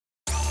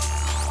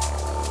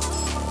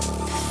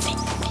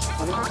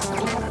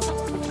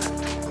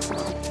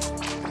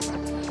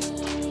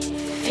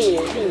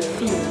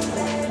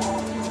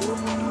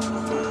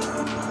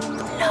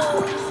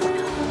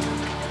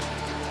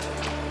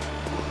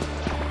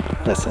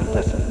Listen.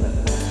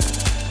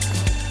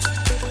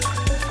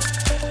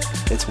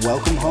 It's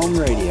Welcome Home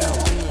Radio.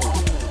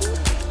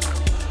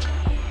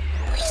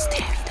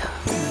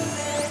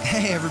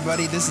 Hey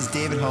everybody, this is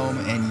David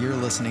Hohme, and you're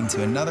listening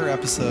to another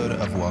episode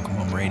of Welcome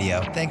Home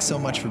Radio. Thanks so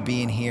much for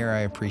being here. I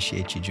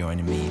appreciate you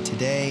joining me.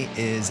 Today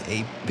is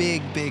a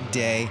big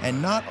day,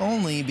 and not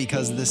only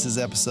because this is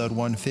episode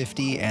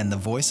 150 and the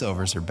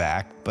voiceovers are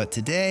back, but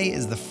today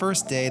is the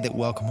first day that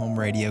Welcome Home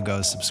Radio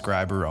goes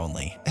subscriber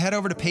only. Head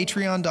over to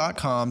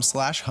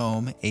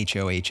patreon.com/home,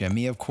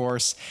 H-O-H-M-E of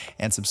course,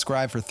 and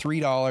subscribe for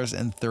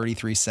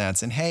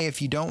 $3.33. And hey,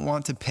 if you don't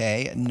want to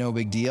pay, no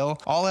big deal.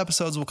 All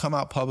episodes will come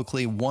out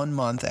publicly 1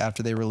 month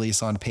after they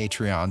release on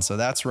Patreon. So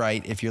that's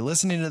right, if you're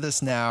listening to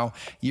this now,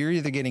 you're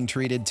either getting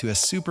treated to a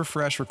super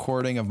fresh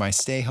recording of my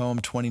Stay Home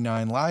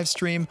 29 live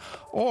stream,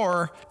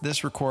 or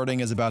this recording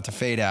is about to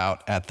fade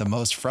out at the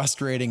most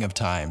frustrating of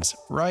times,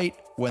 right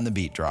when the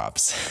beat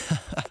drops.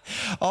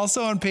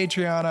 Also on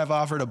Patreon, I've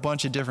offered a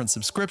bunch of different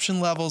subscription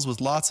levels with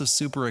lots of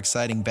super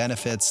exciting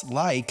benefits,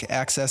 like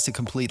access to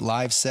complete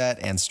live set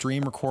and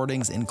stream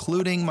recordings,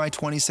 including my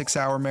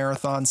 26-hour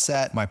marathon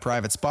set, my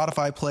private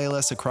Spotify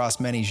playlist across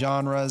many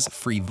genres,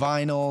 free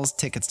vinyls,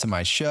 tickets to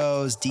my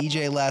shows,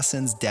 DJ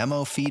lessons,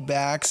 demo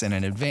feedbacks, and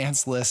an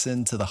advanced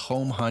listen to the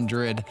Home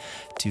 100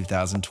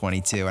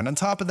 2022. And on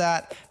top of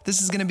that,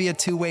 this is going to be a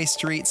two-way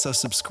street, so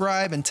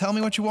subscribe and tell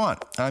me what you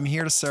want. I'm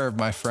here to serve,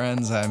 my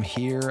friends. I'm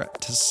here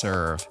to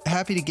serve.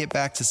 Happy to get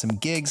back to some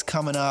gigs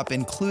coming up,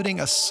 including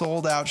a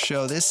sold-out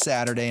show this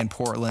Saturday in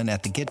Portland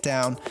at the Get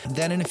Down.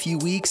 Then in a few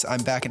weeks,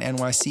 I'm back in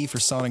NYC for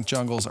Sonic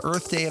Jungle's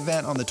Earth Day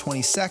event on the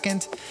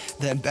 22nd.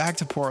 Then back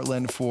to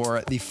Portland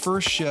for the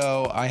first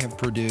show I have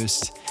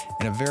produced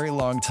in a very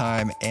long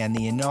time and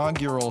the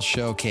inaugural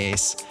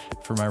showcase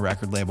for my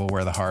record label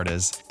Where the Heart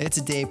Is. It's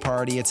a day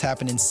party. It's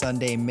happening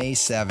Sunday, May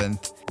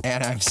 7th.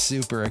 And I'm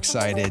super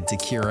excited to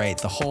curate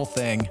the whole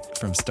thing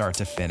from start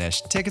to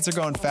finish. Tickets are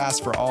going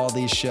fast for all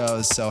these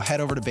shows, so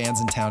head over to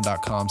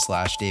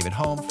bandsintown.com/David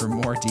Hohme for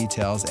more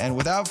details. And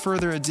without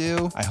further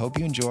ado, I hope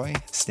you enjoy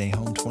Stay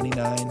Home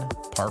 29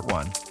 Part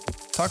 1.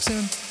 Talk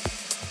soon.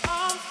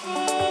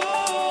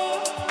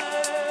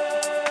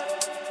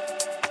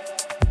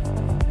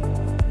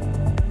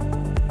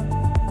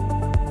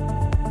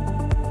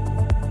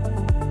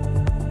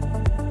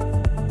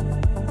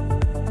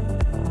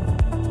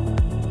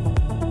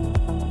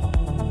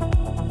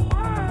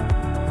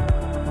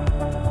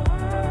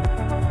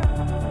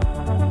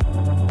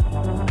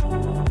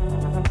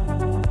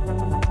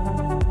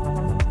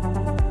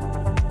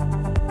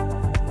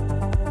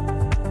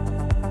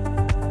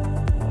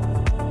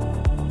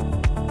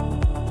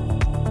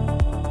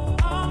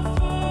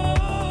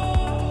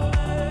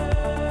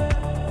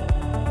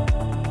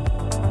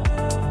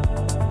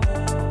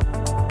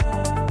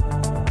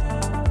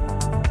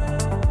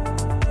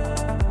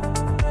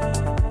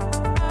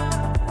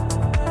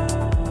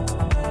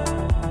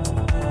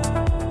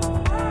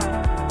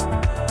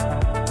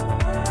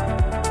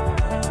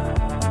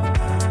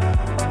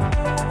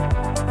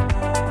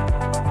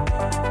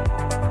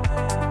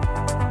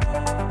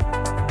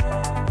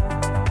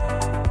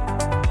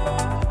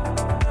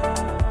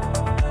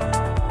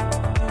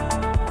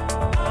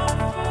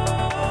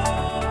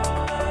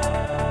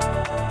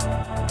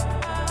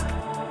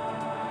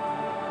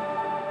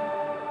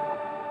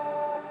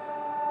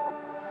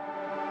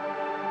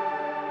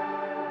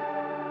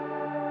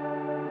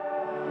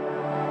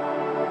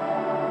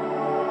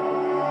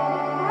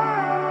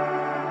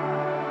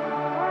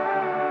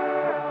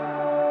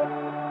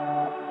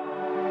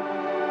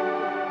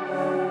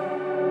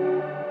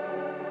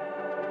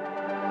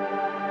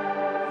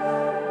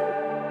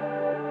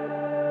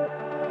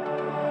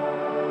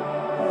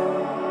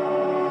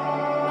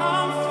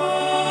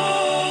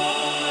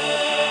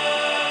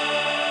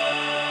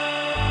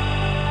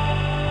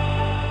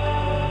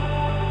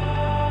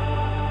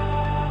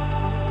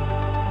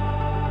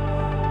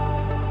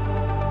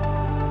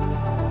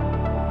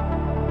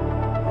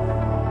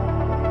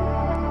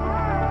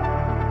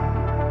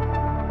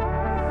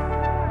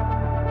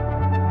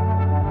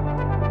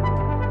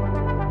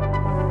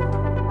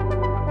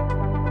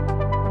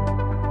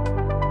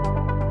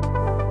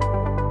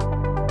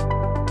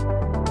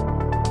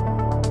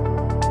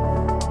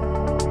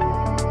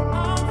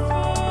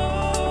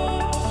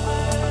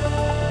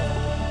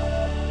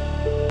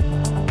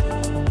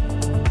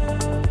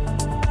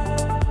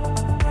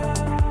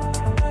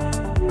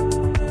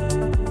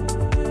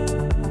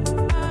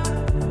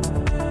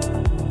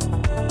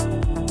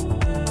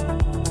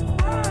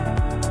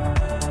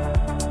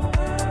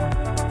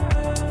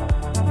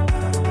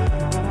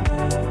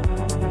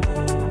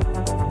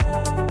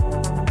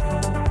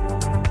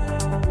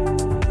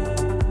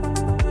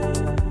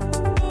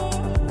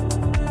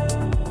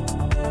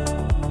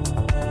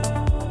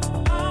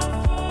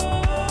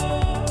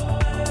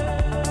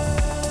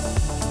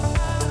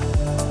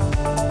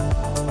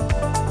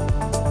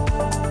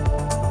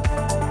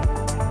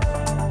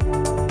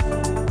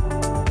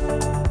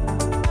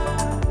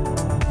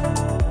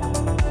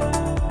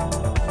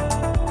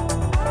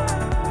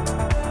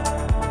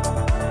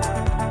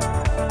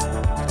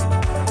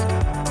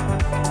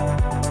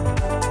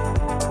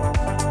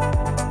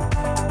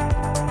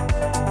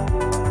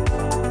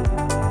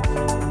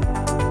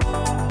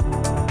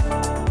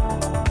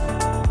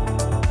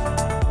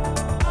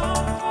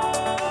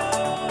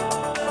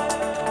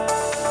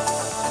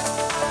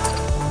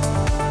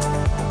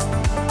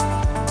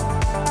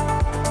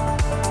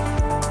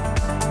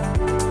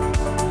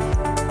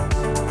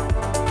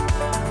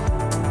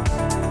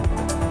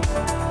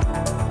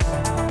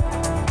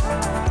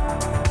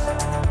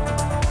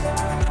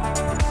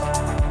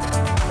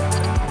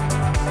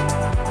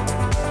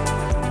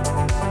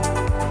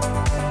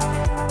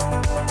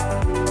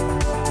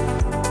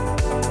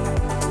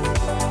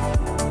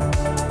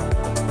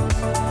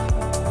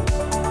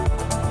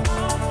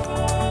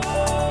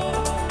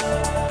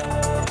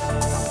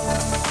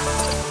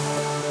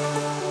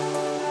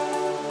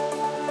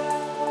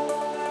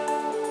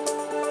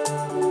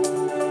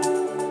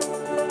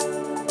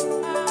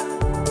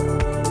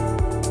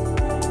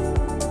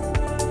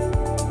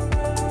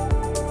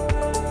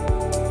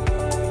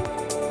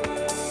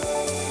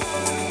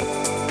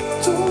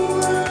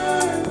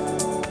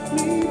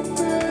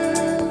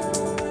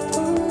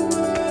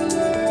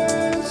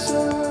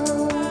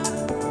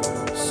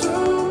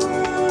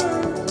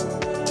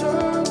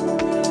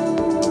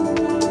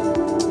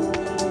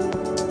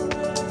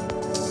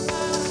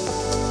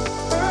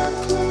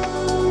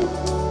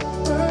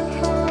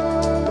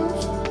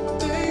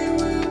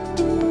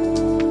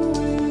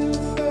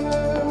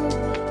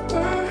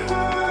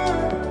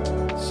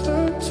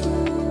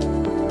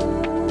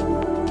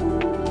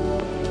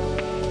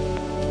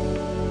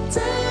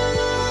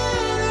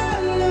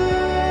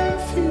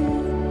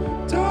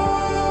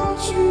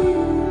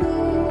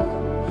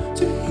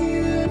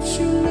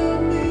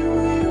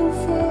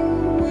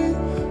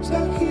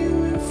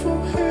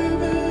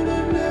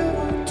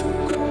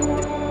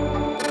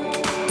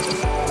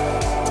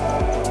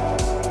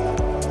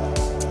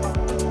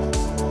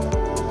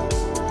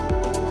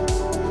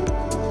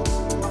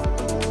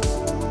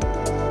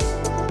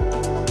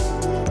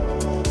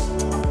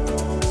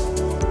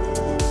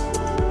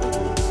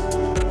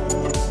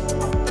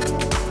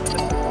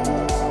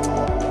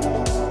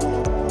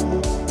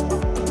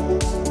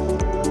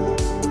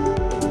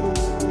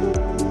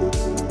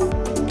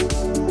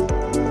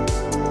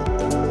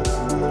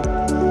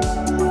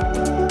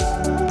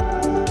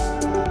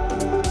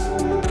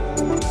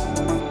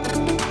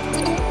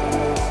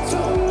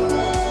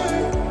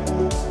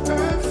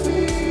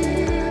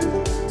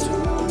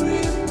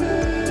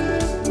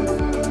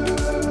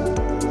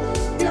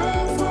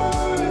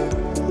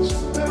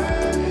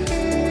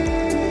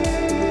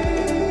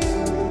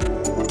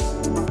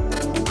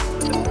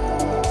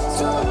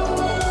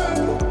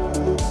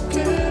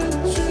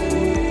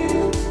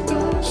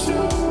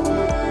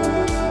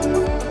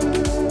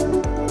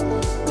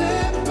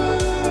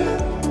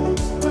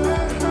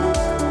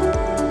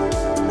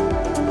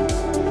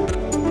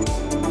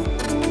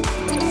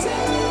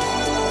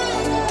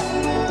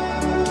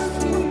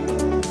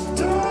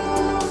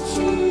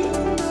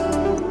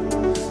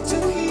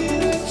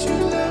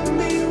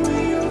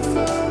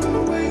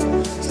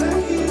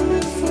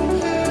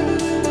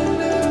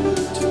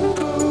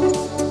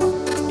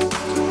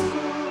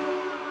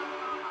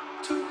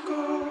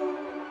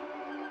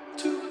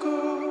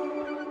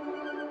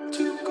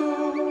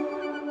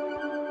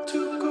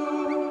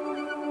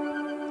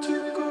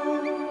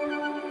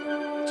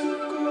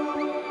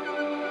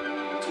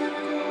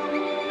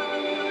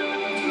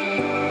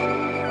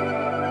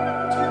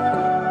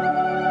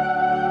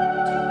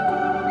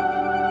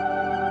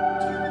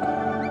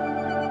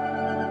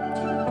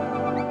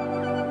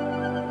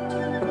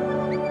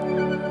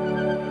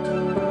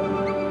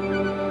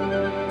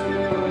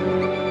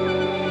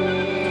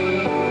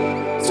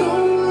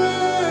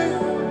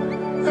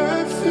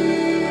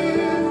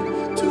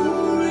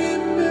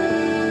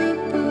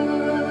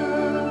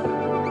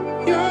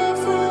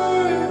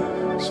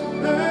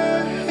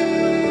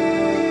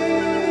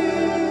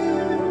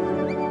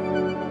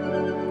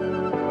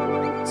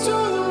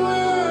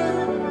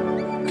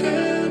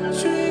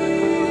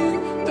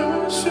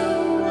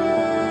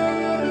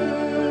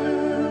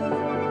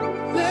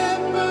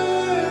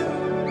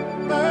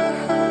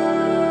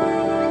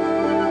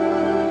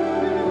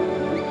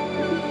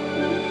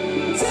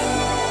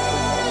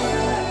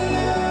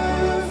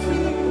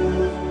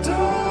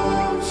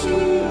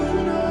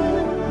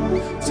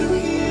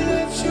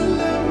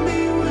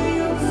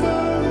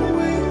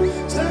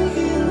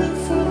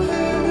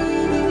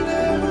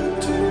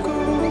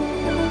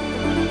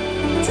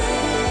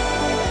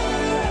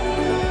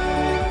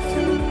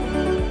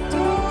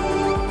 Don't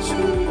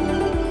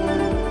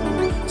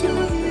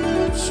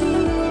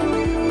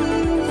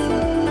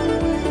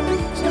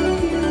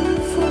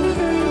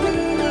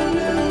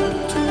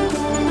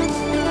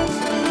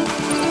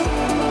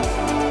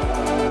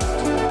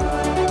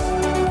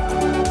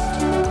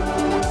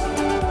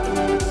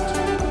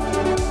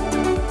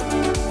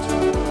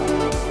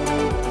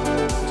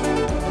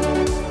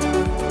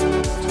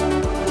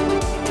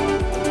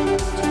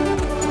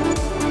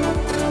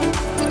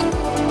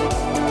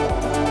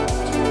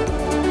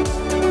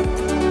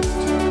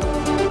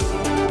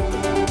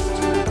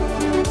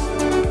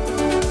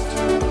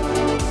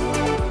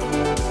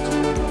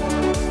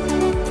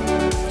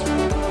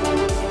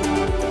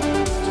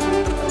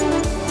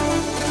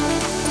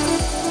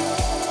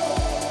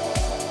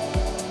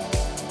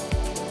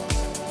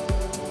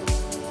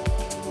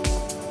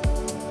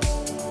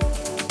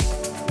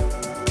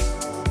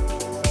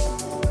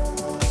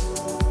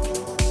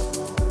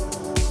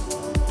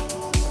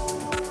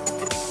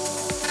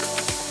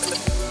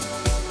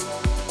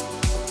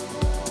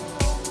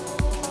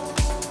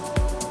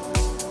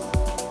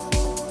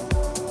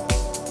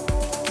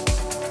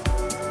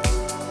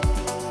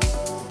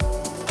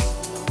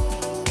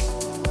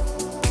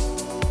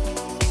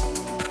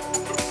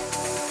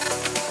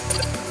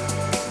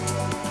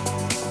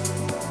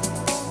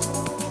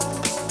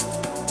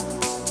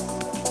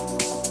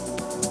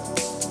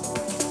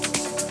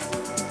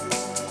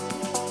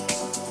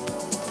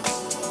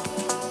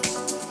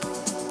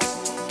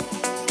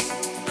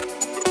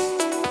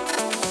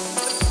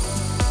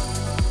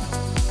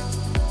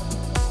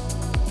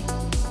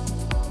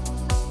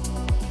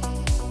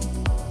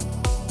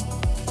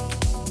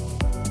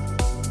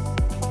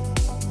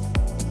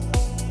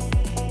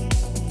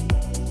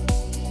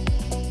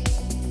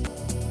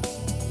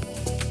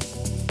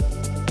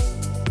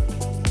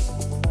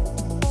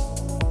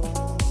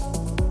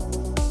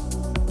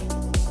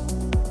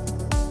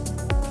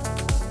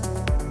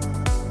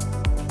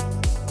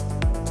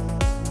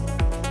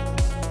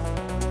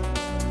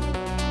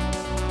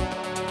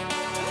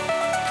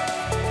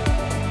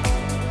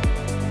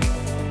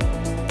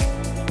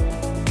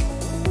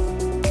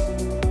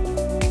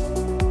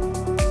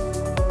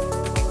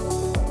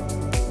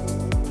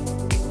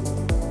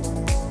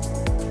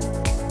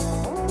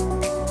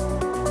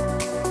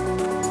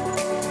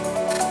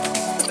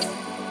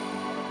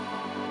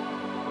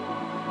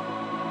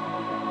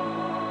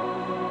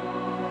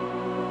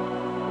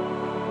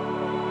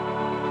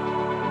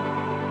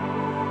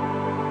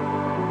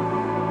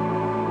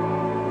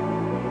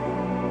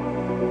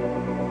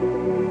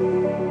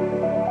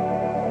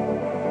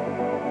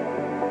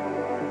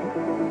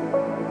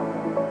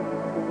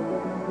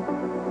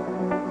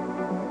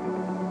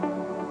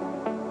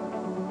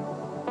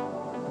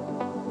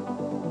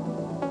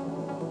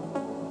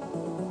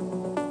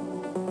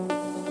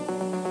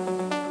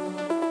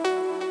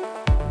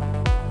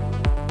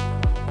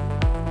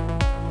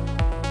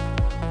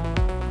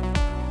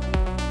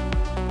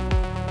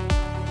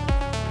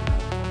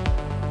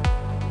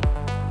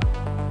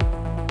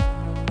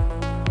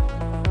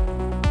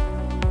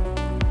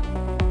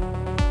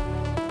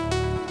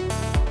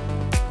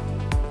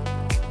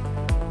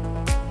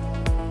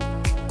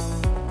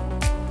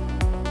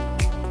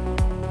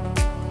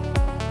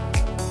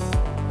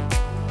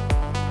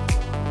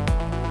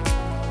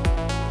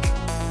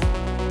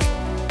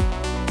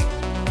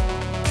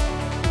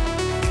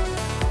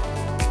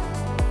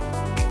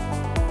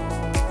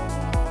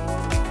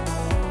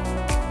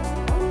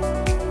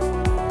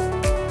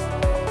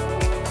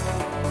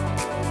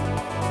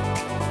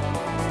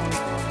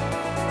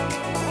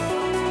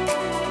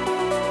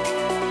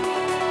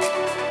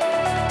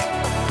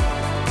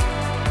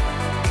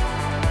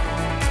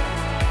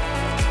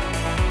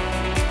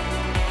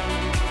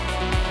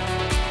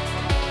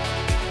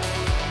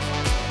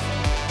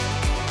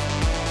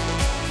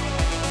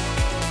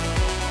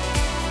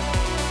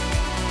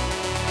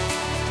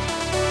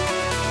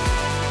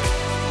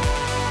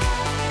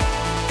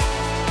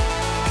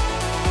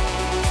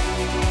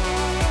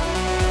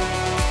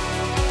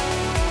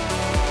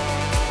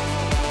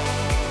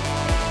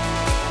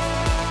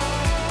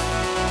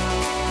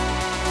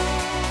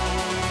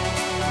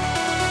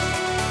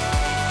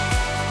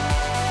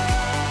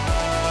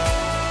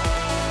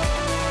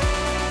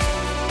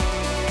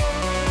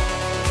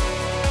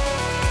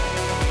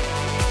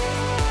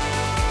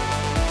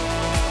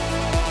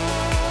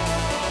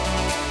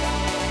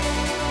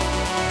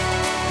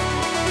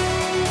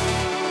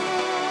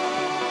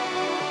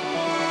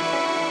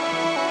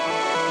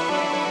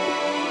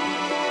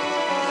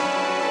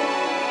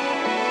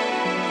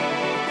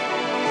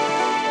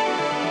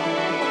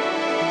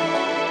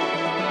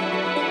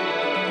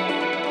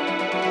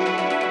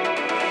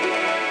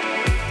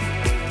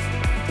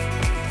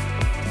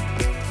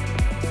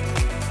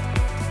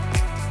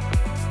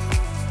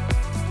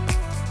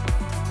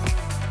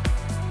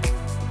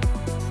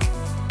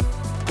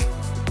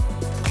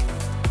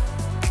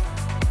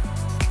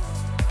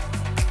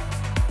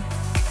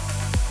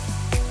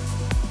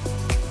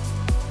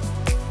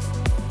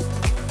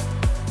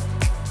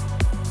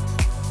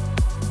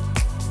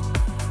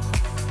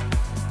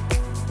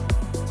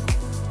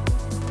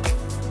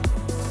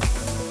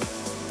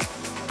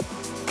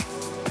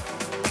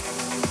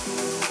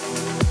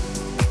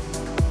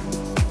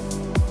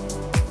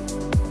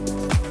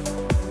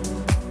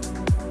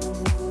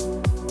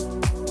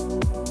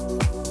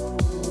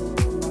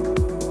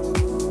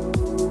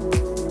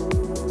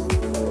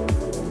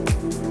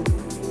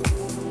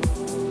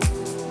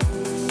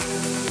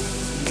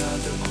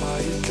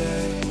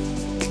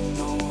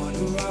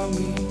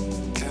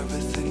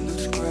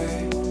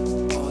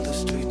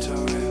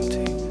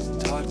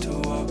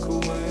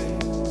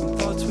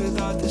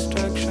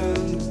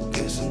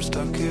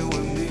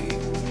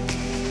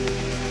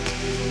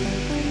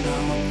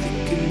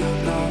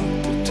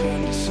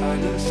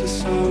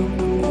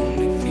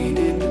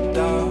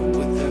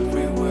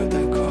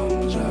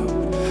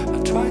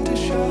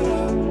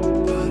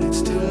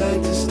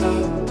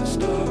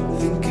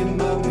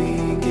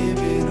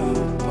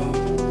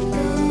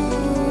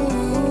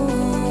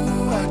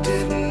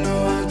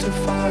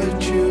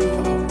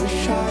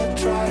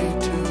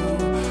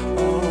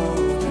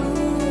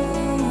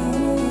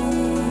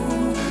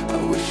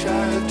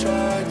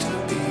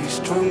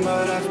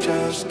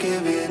just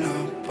given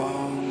up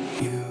on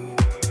you.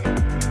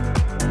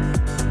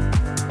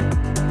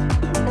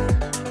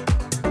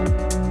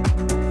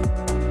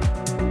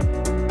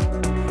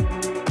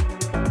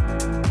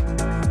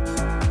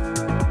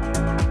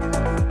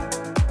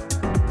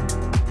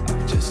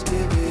 Just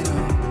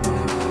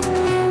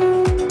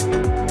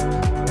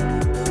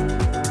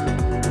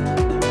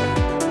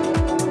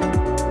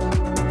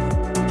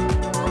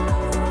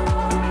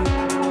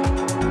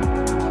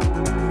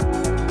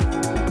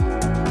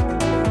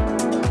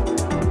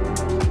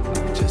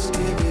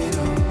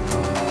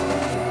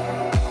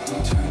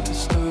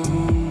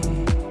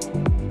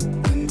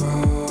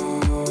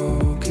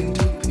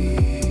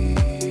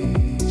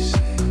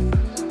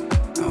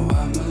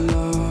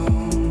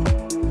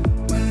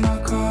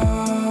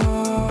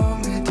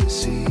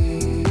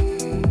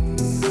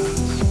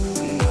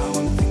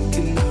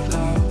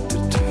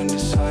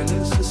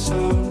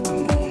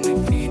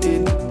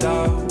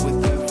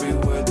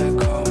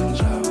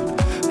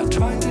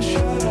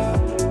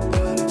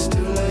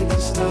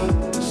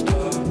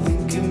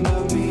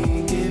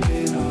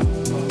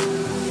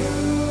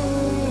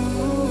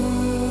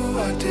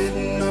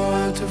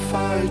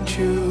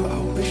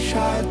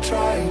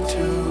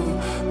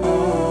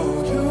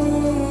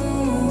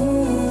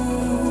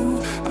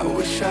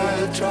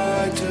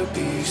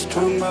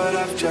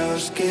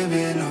give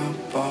it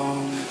up.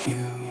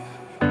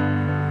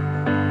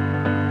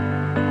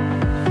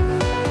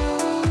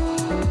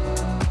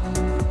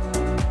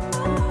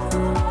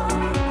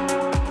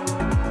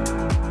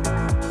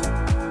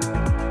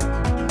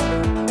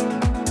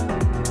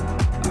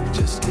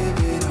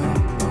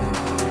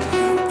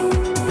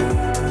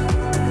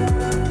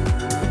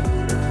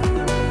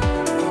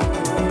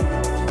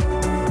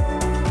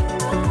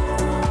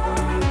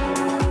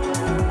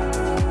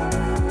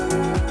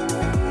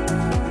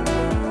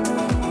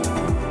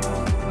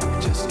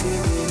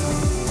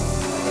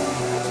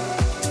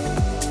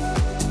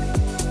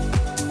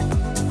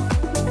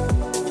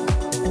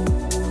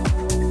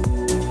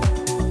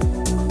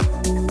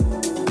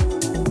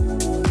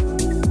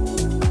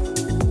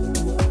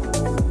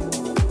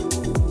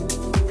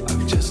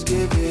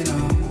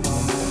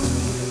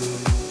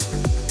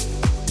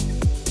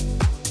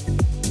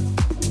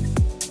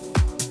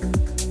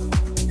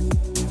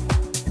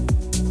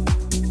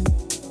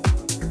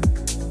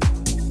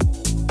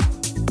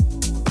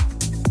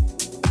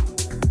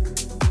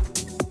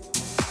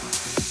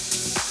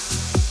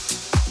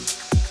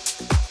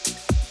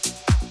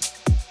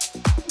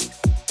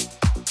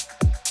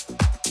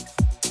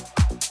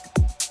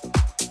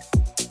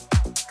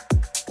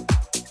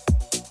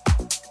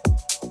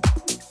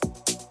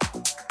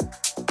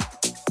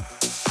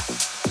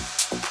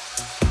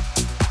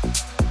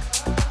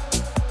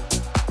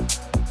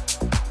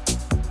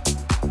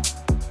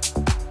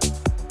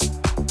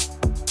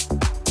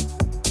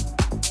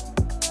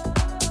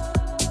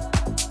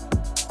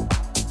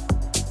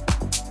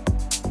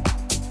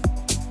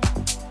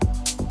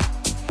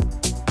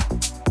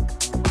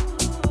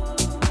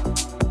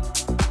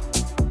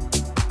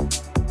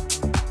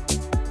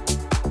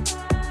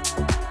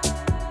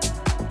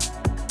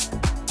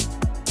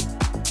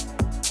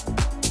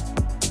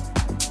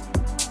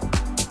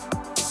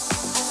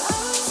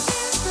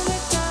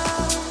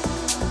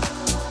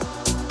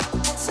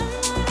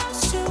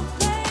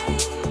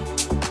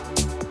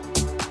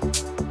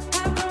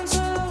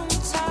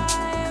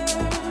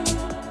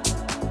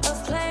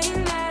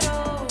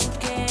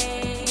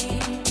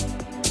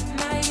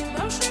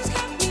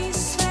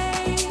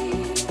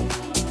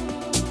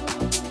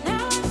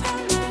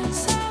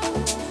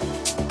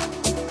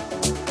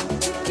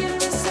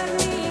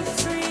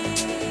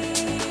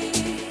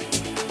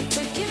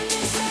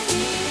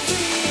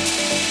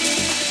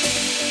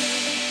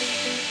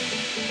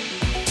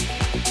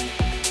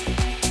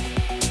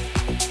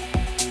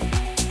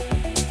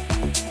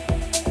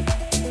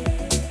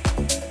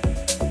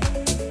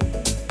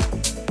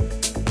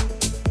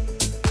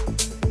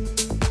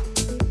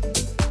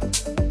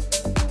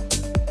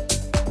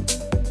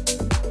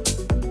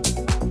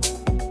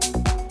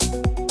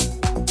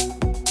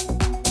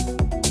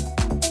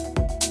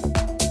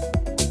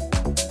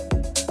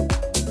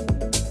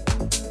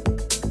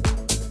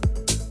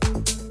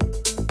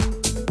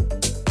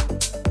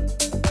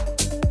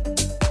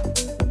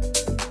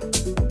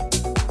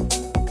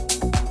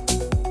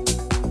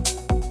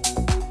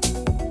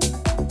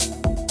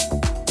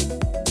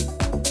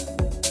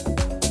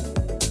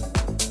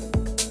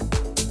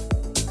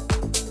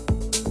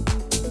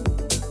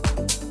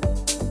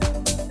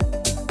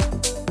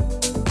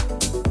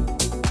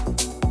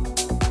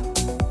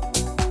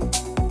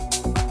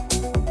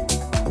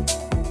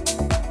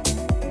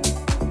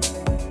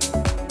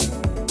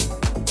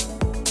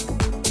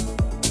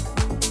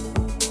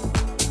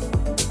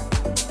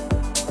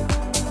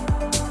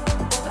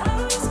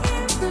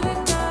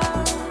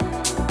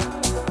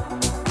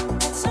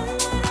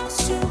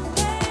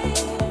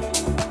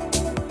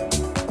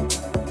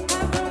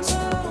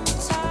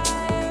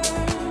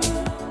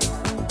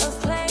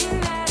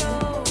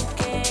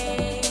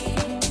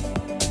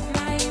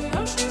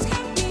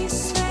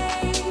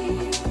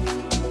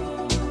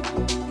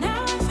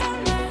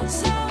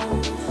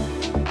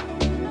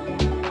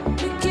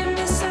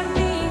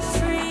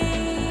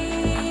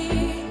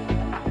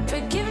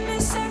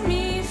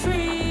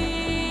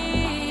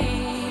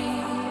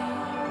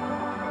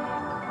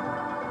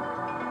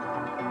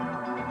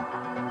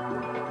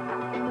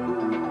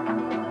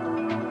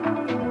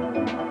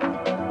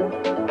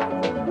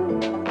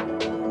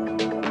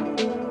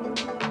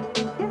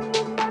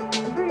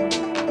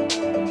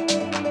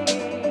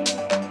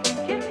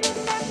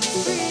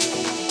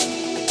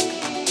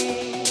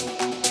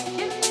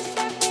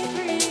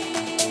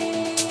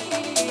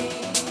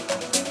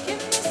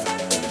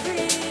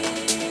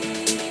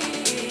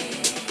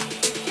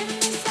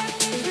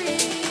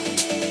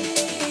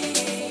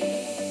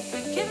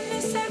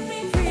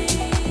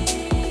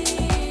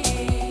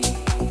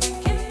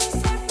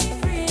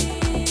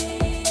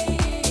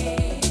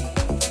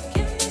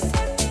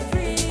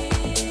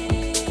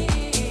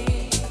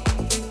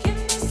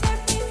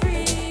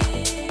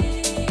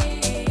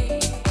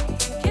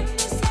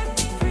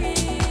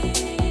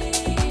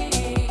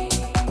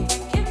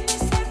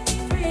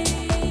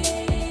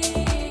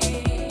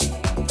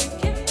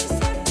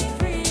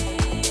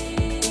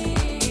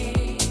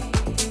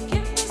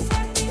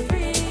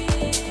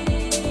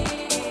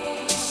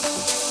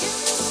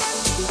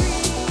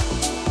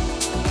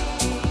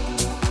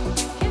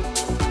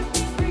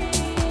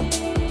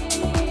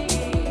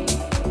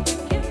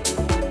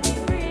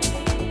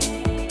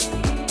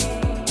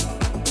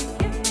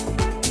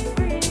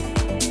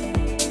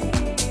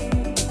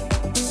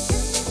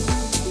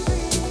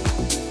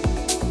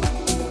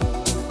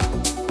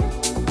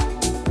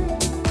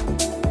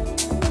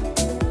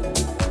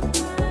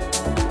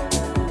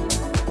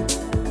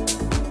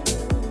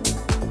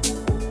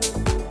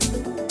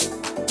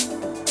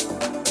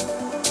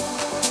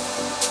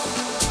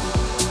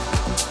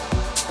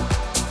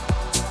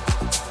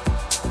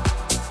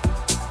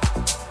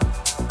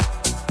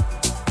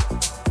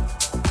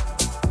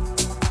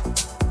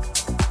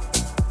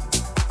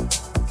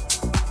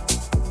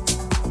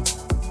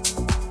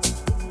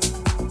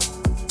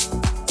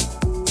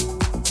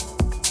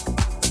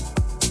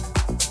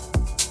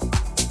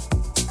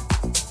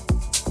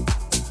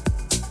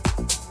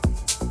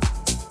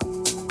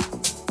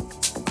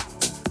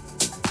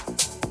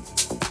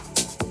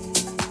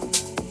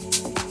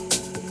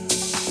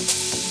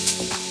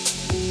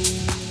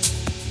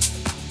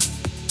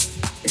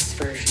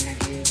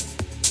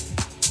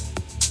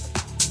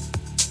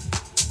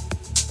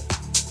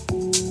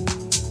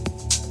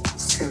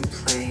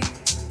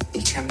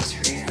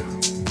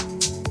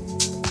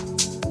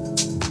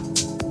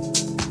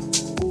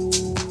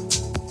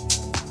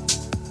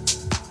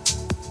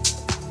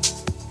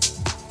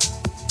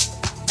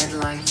 I'd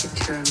like you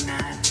to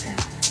imagine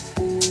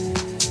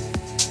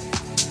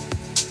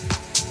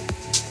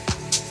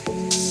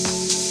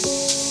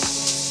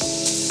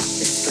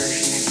this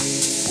version of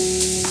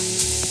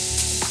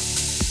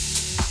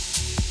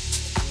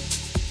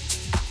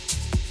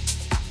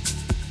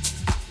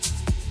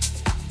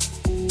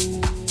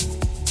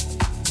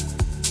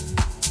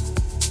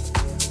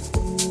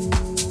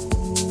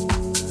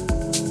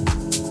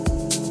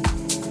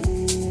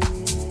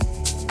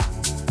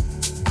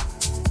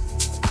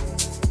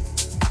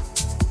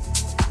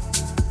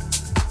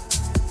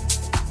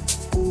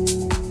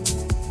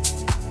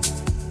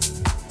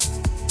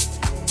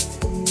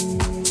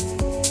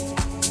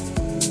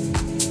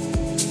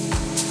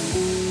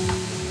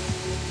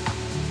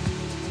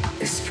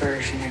this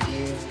version of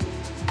you.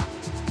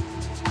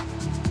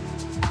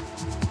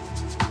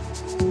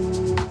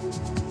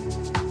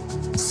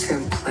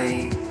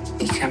 Simply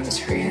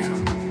becomes real.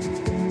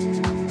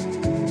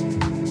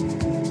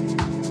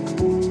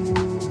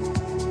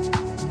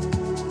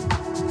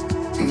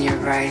 And you're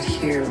right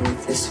here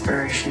with this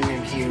version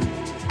of you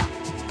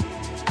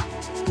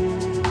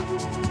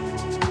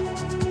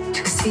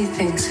to see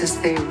things as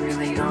they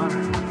really are.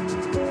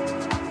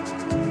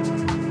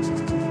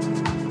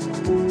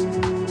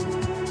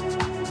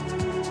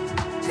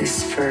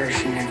 This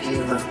version of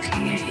you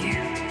looking at you.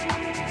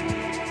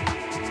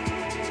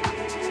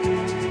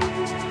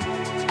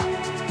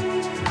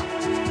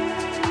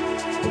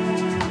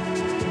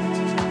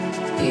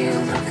 You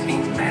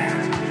looking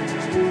back.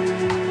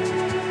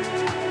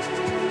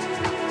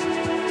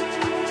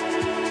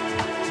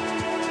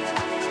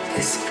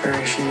 This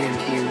version of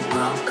you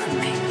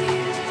welcoming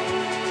you.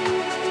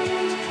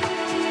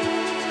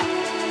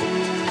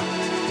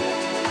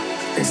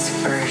 This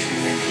version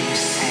of you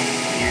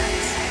saying yes.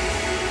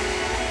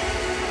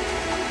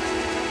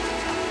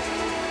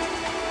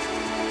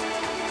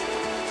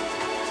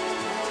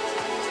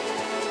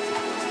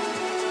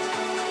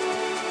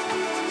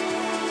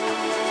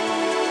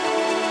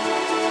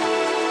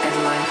 I'd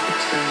like you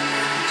to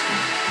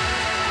imagine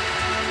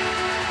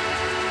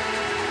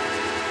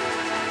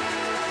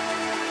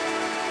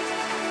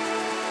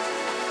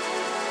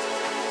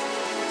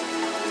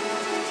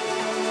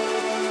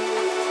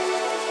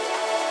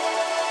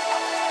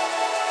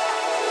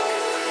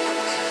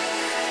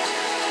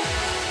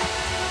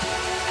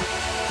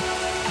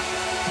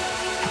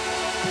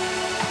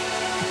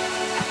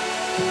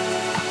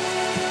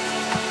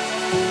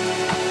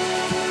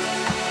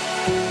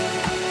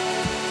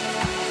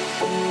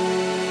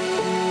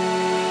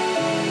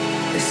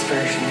this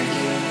version of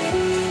you.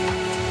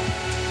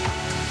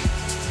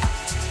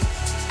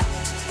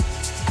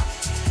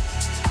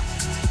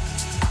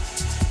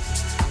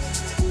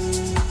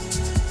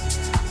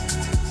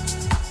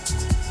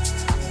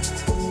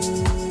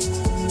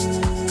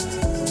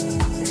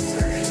 This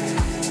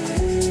version.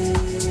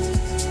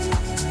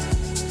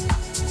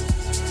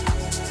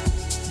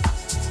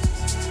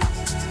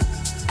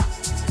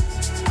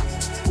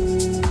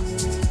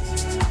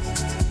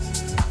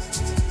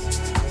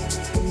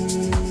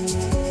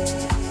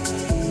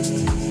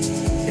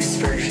 This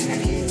version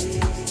of you.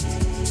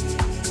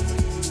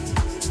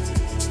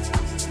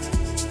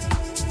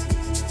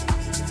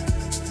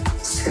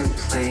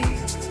 Simply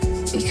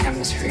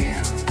becomes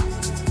real.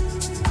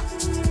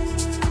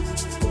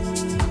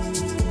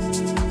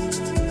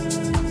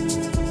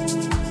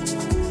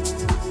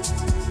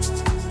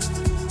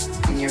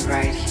 And you're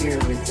right here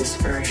with this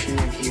version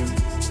of you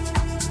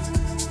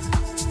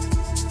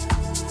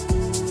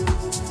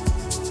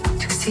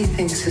to see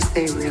things as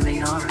they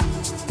really are.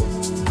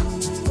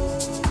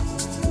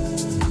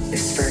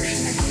 This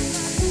version of you.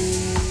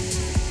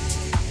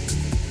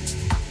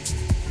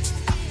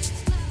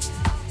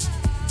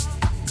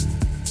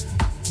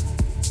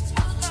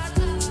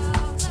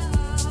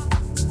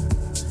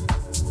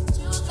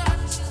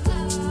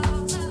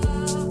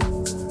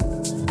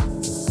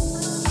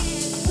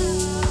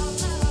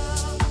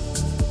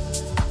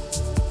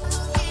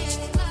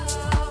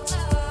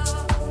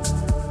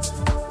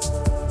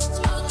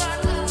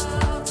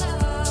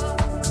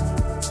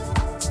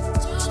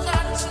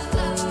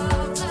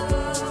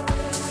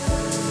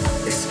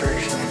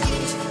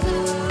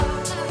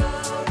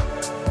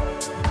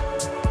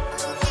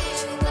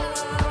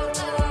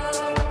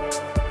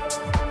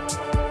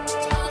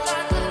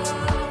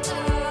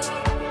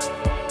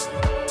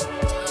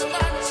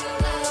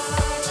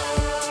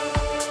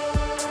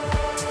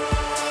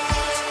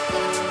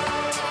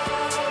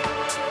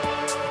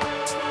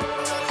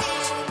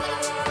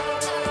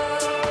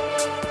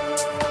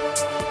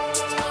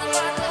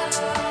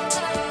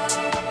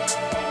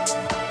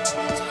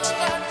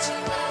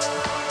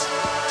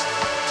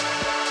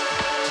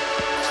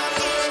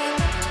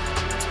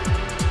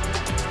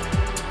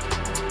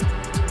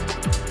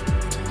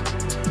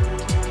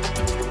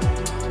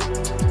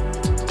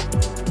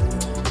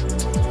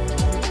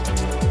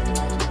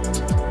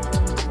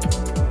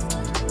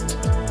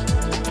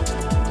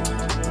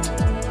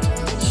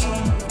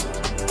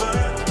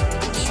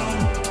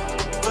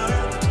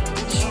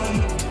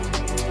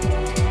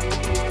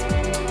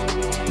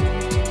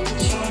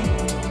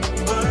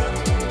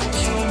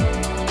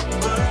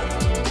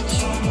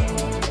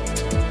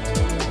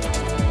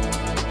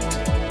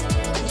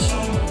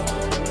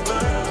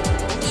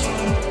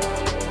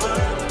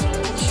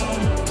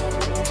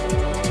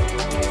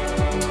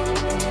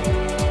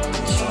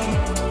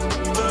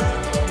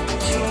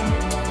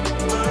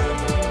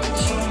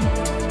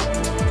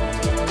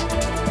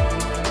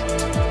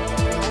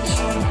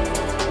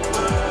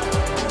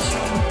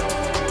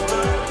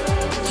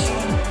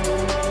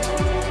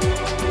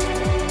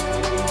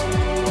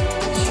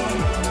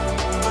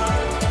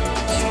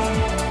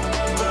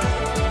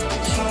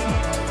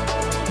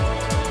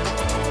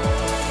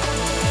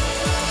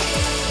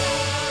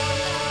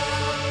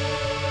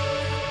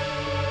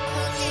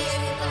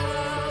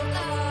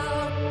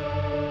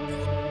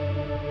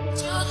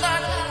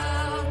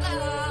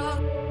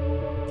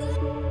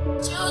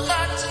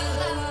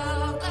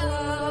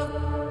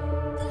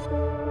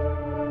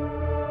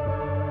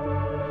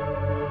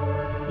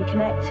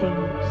 connecting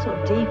sort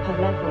of deeper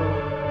level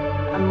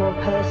and more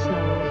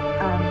personal,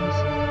 and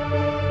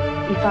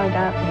you find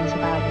out things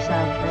about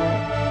yourself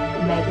that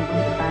you maybe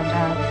wouldn't have found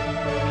out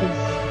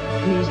because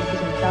music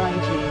is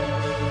inside you.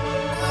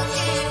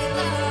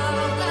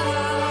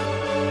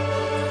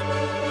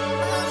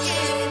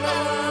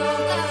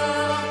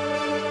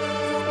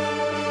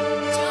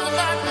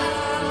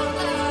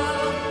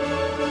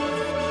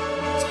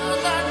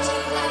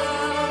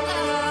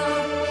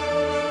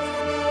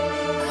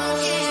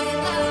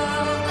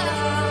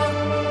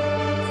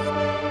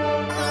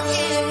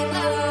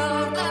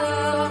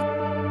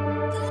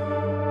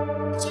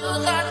 To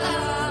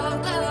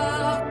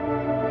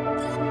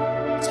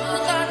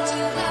that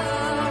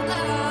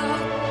love,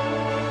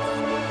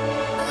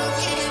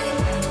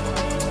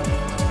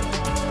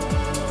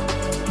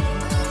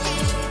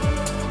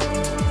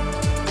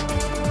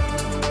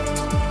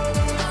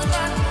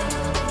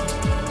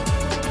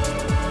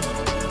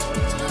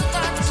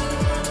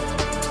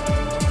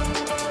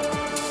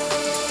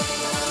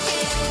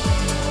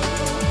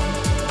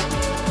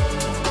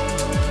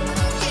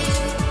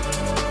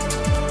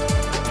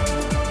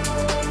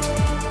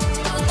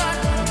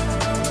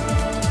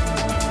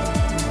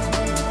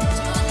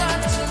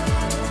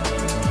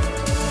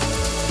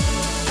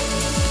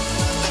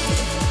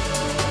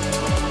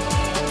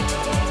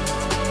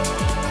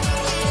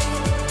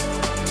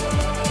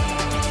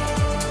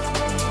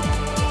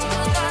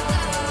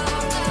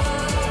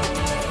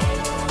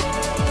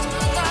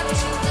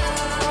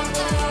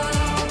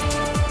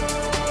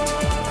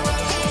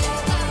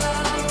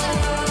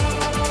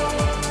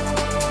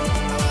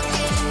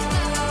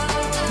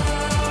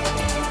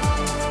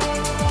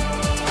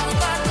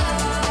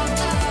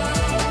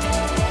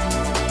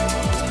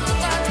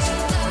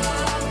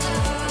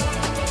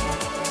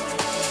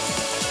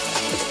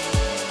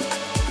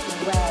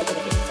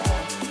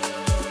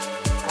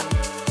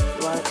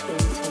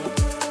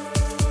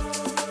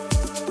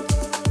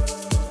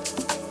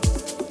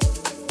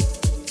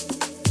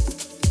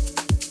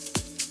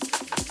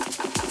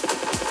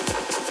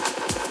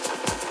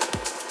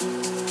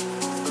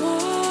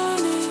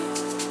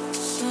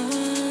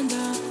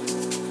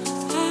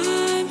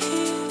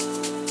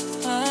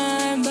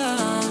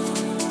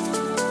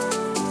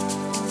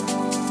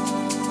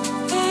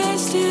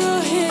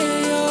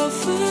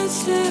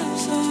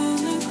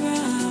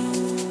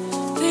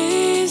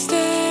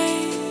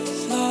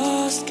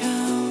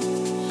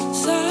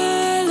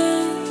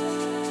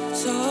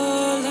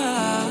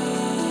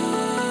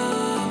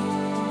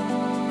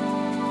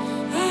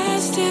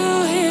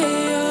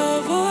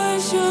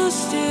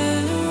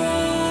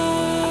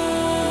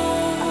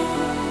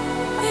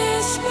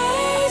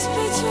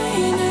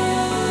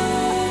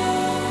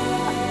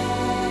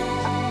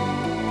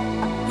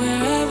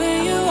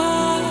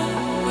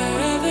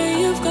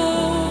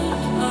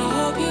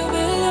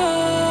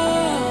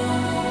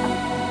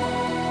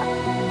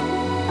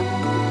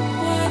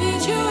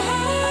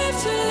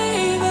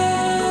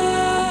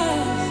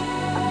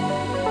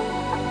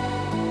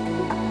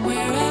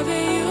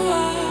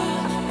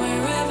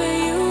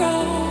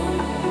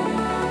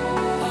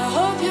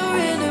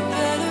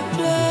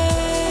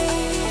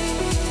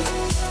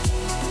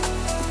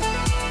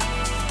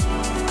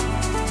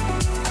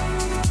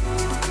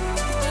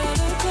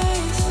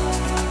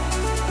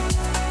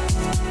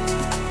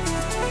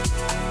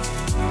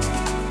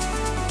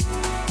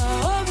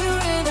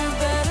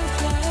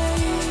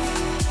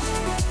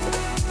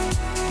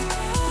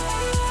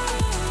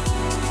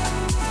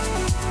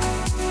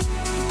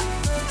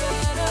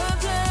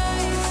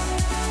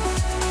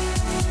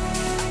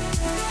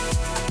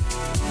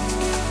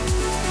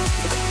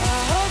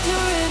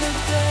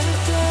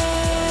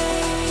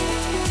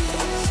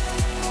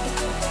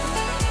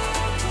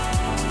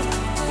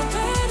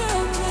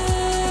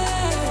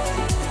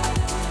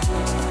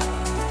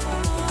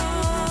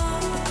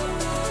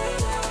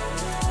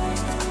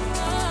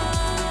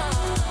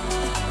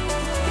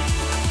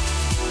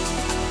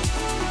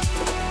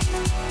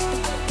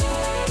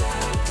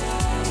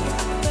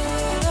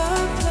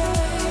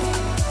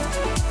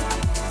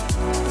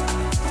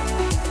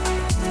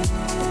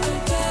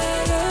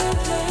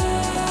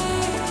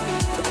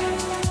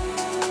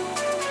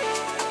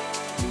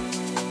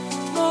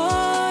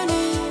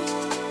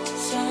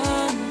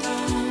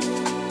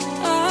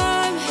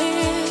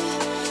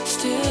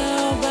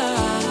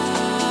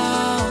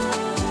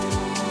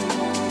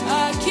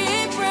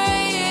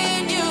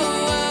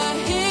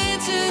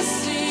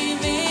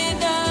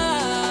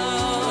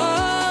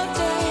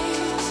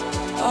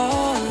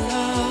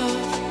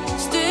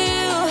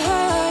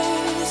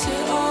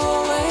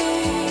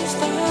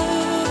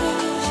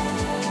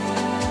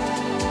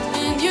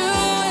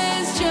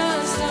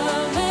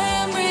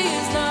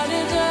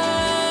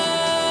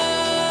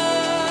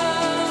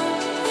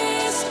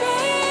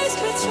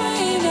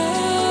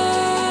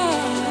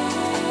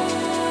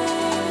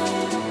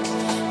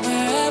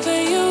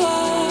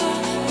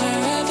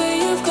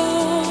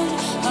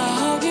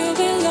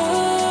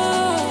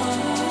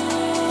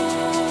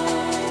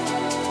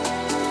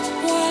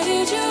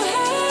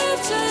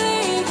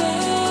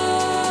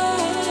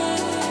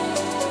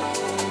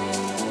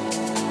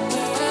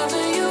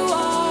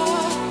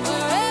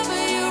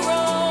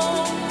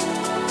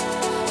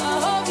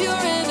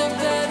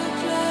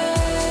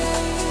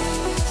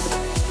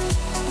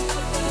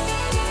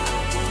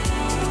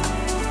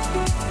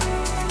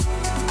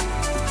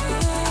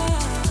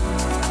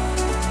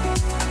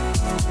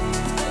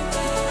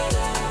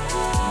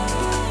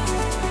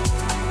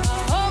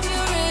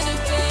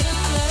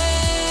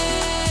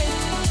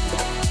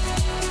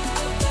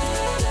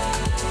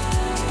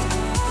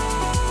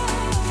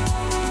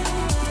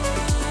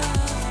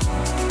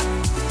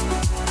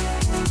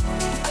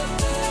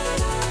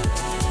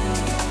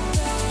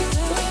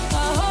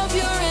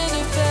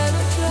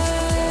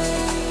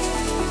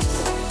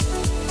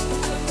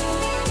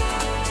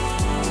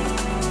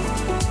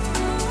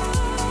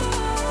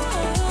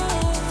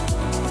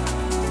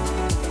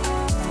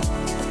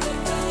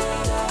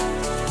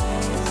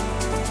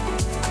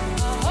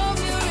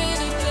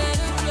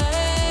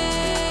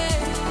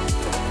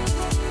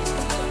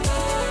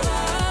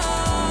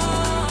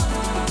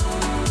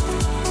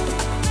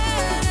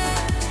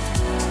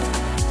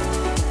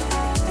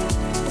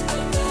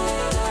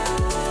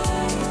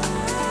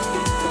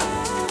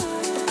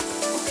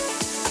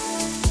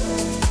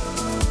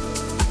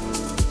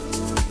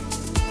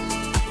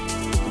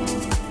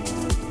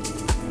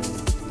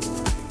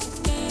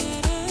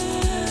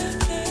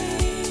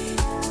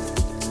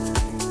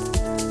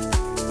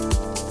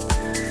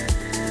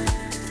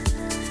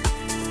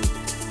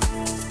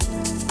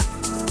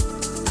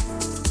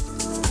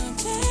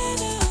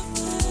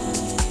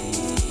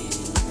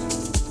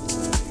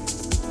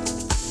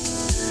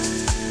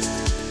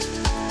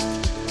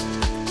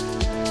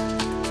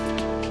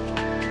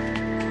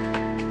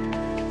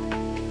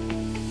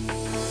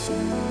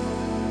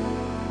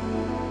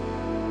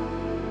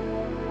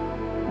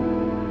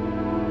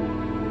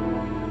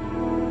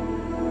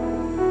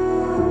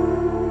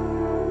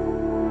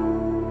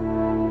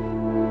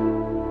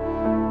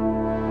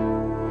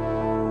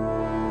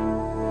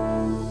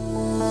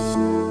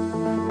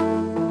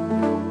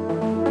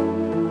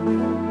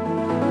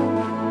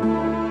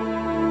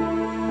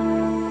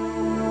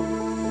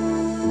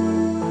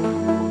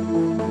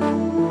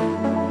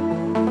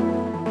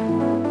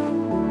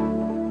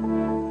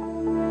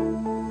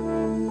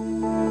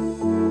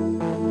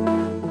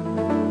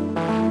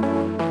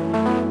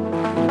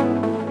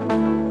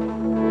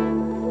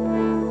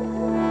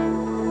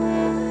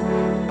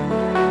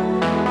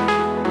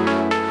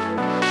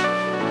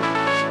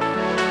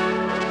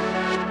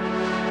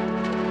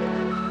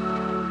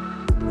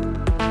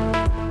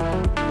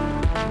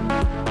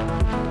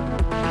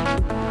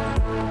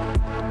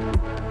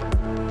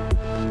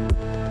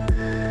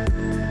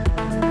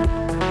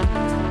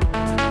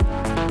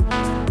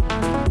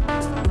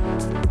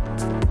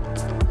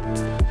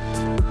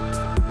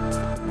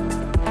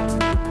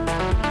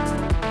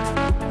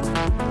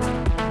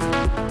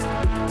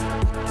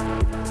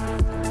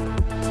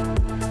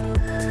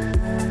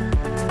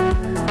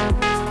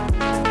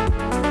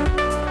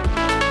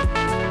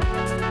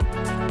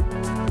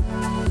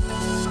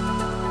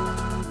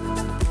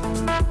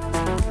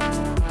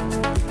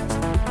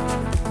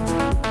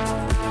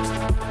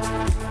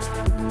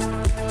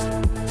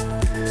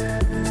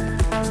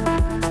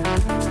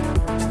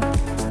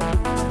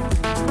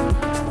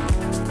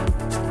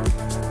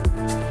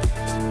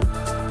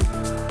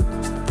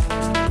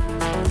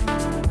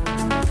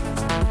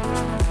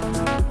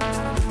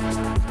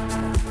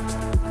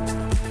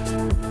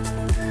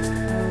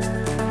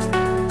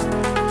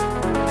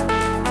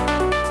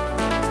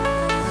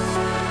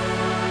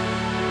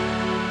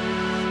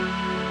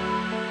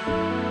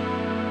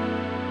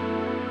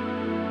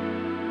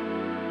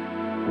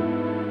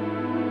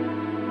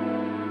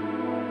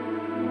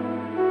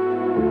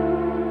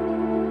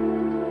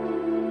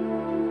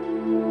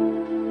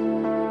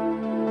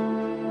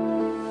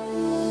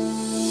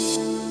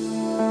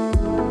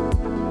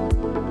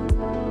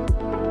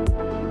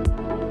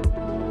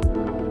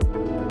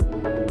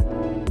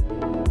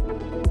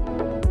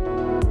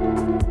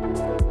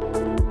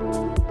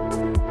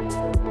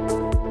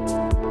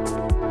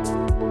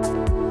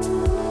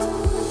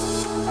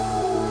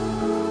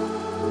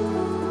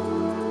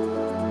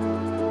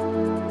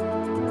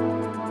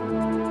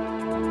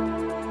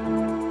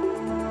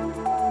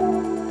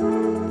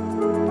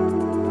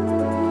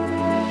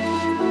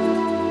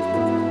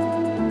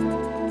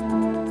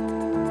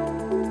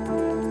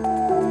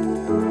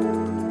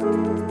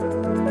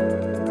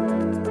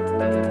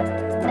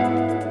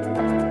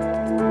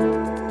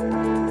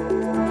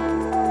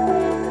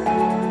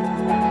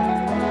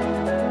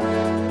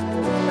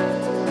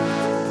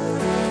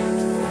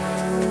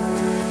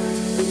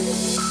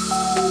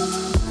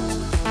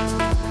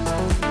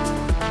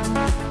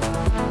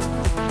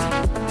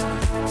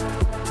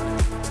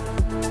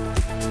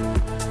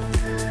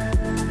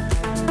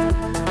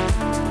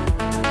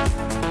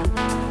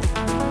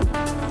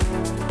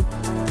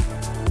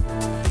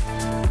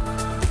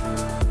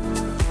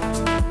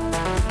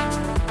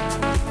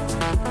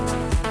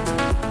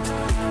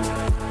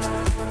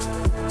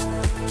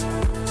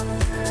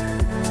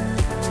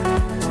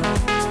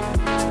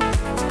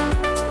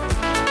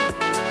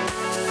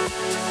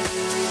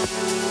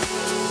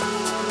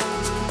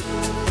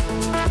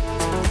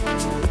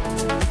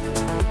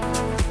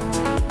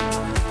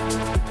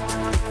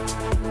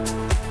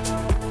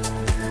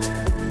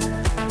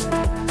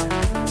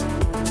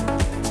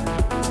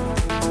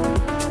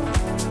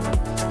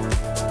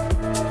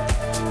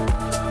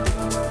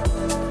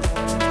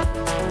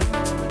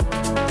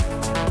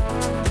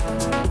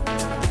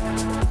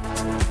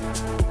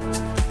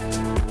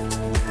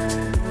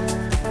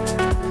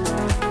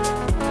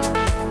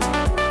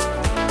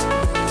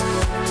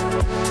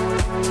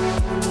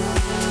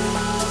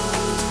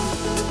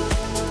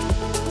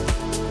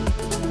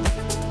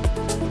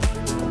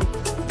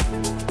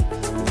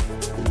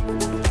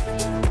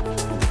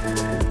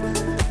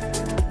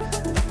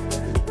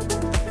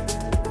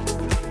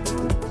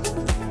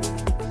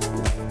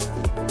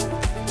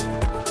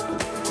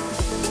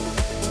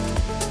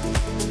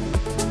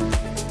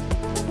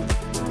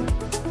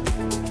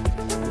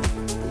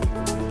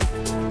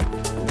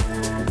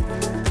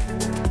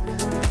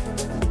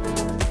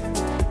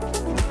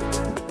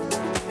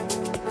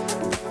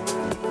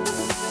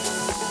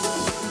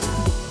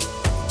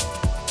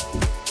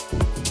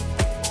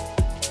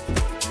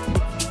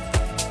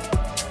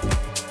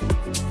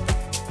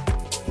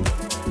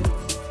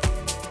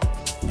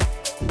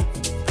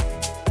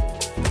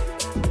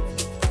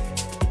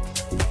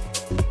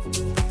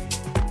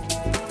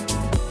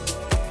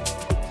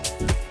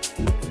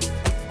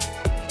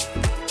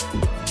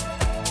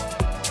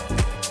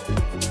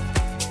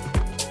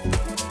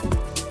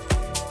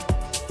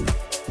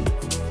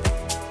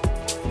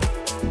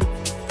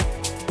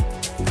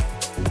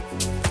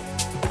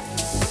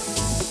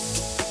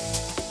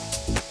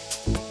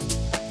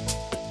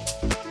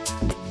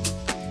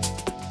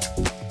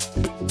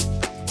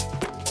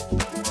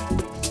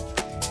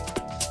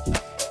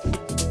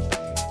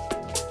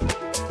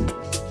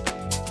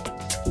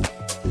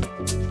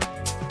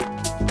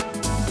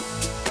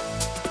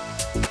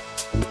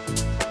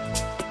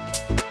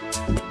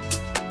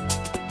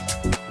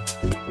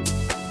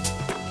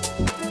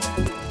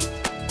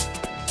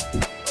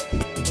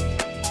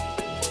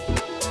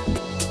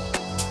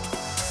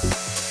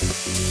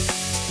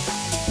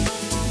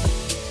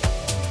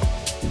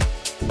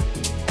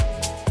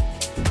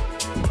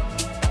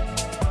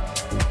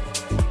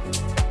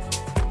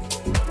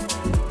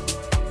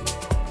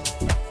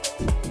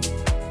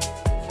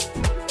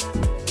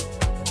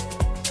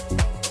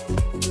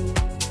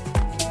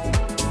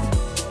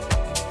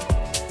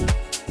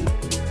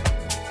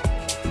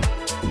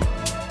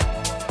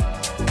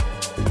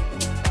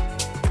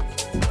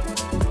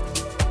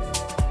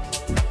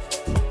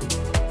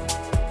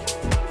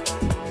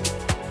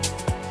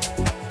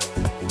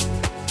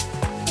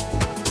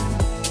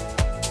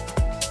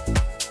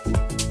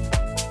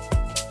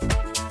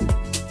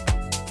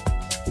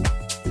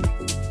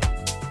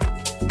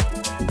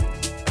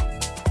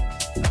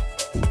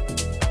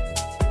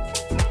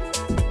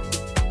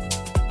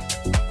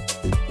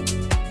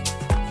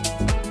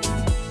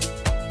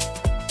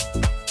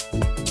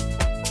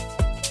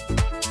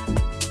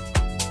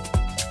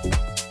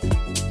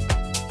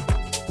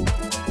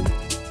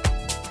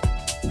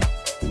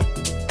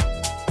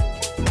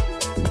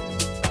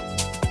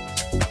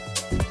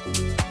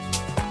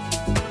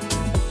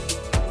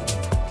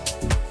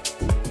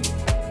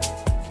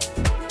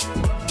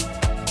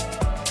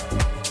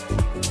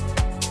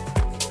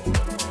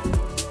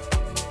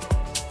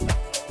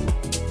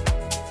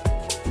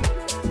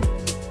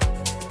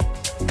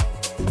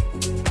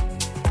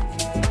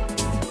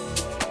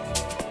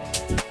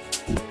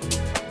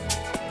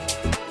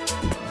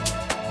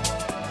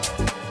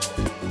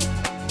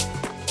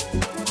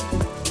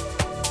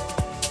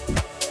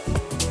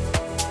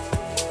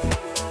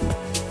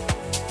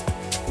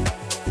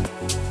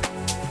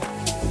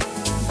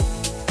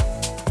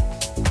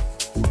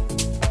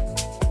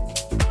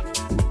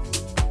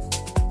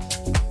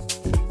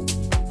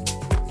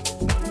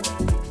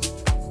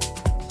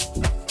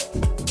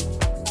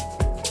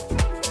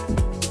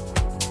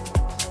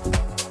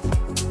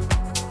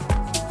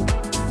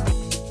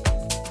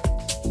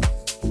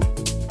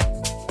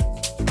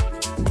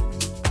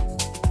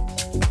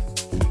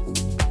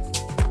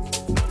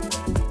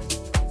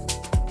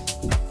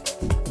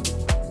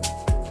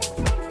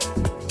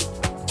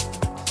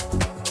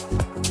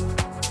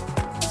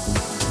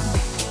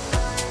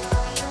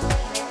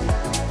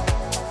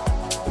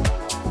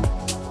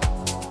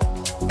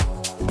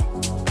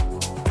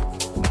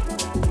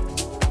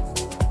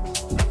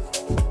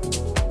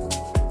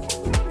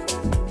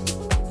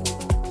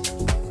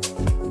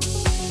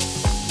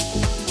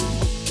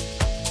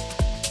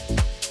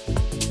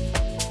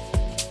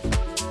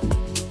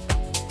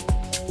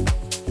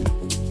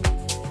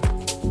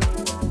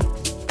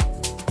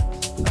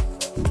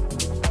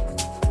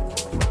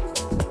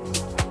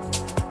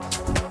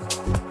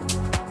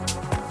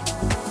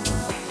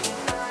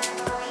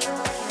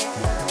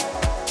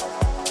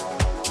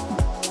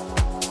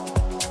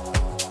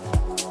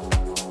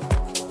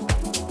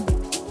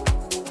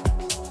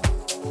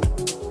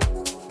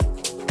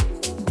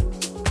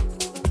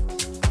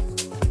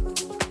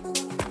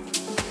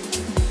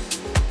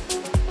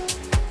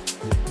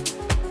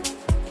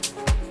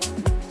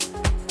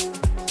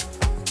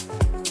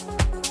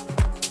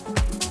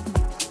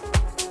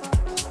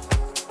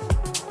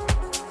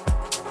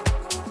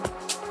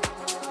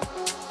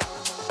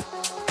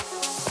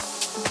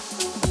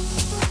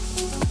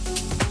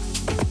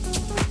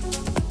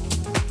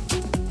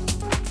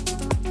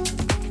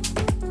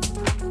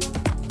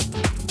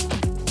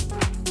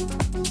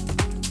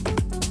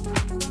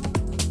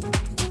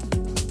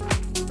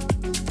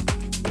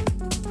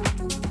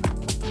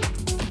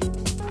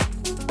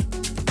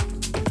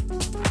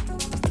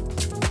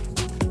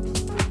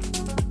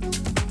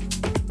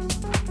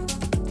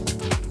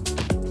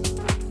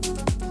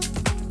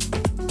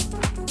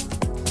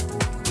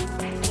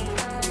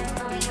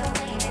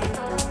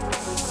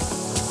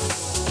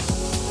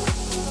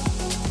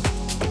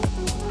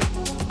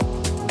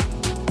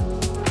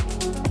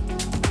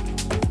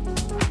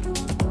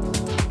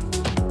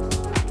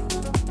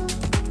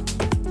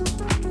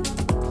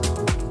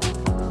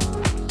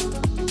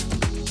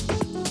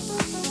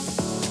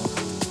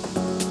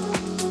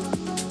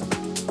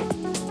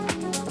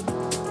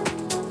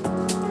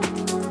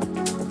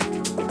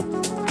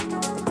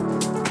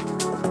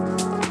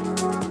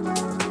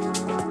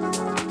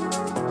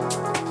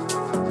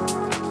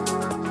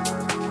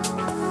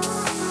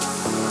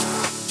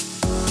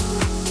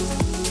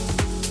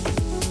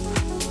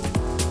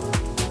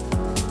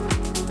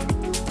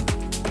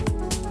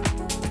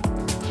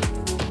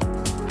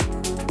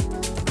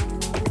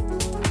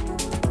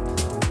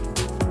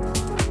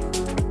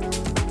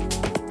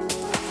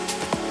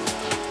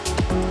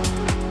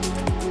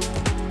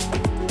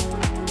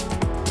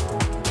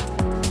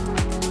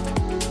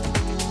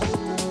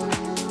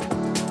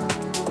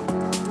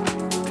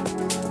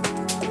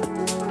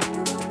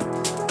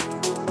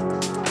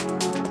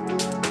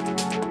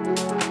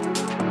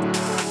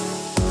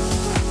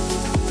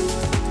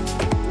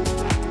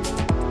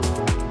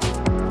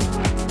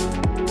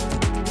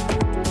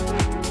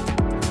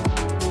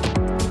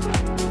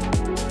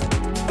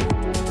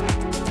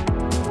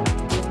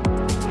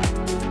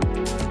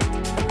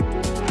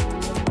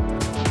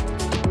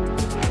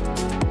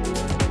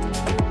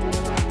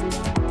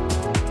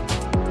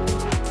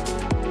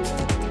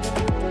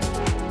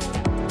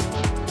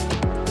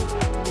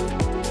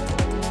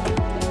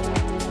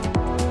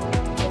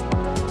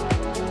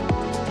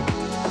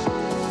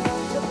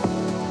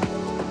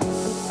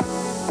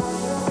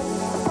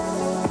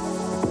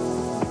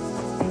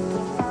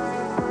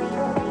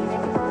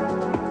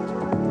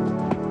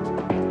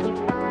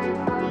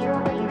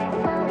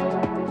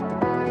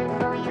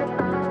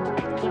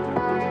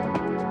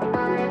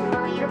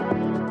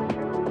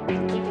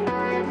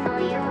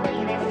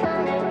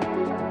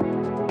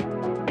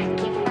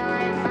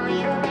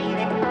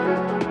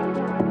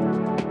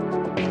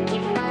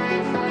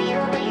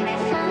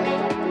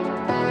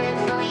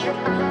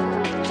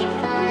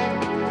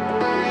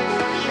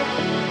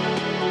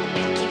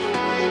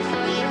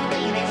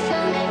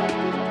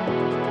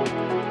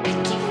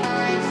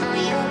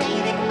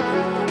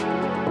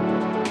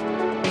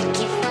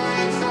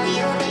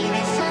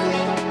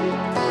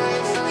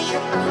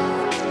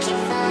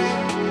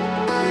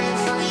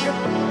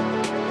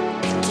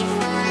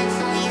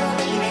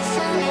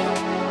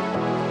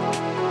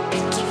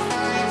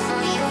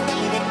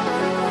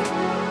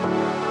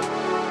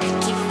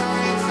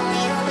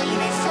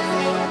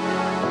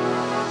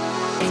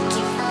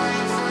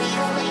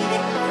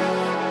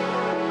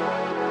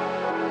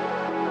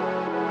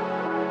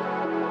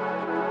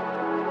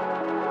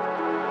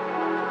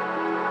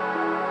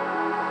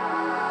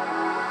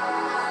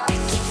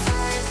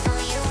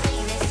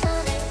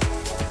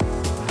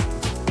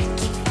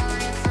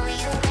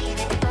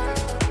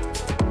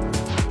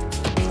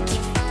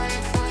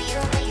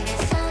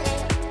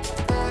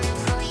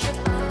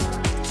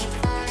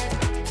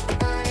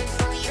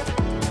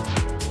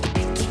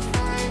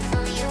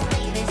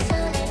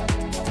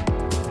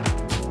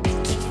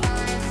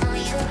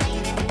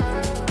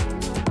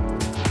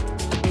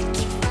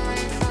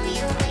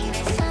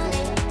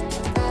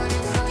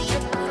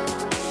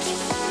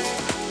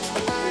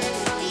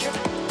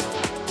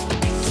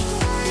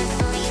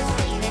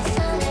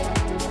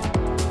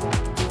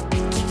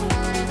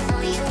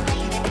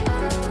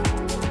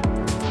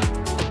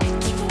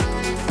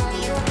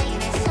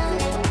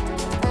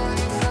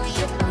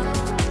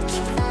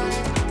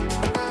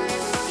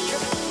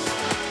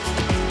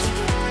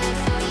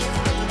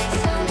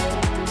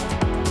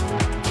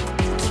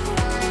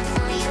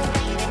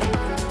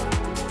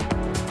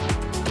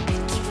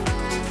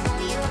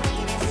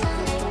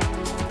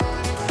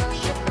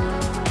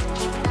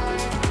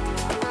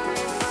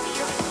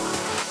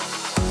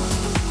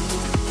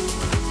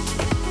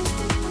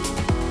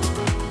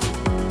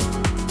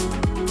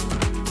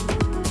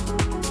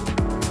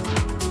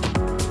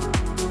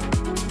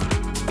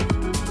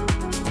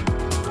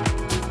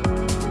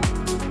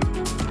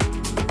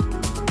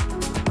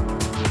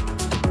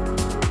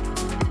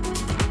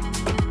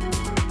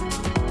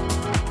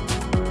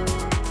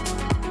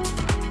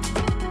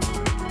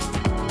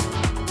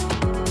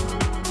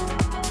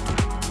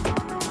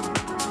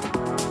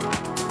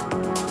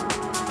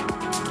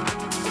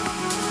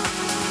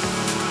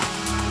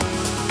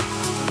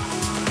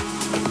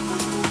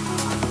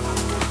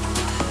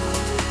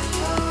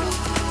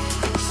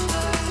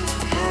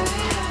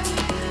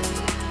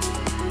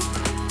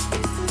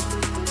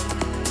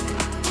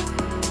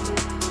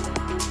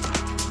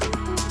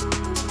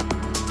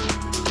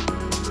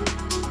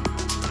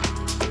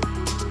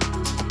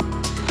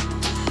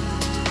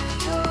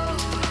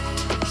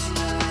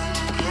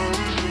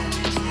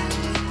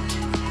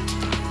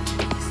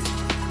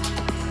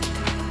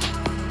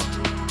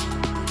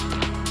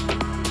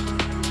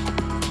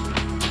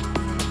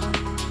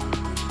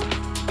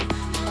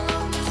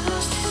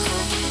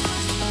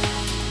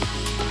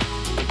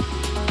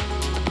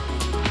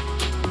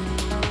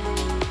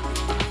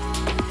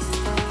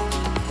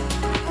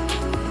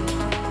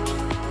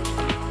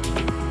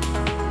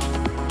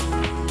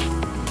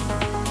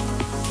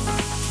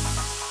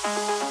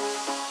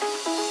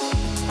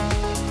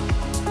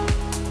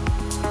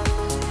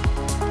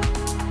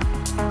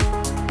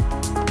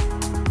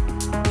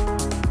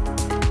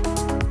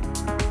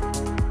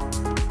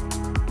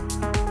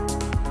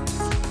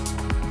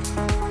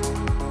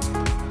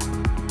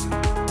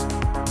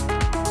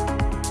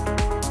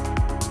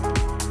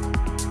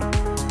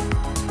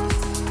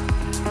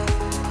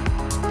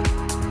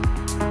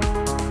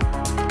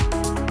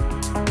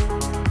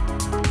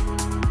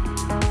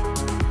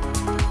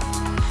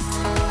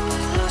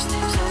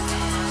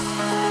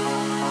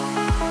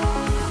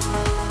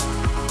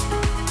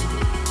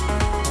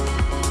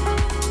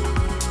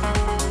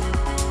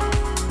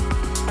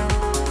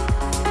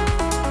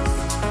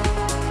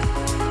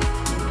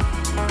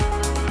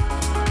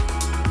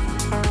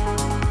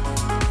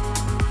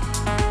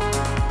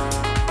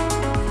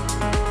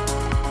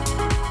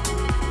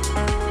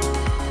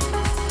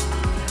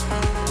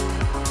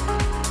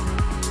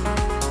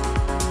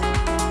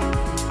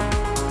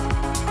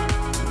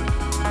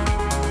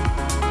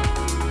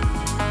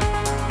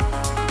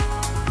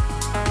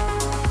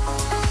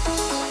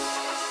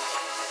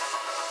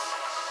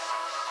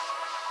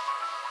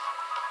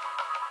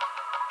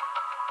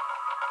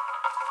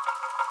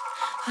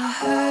 I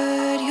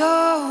heard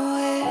your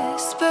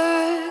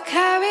whisper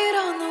carried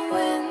on the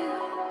wind.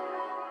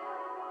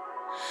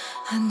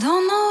 I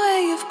don't know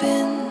where you've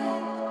been.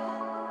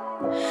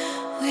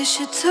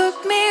 Wish you took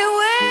me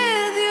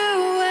with you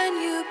when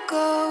you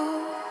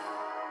go.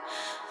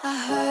 I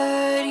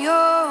heard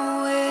your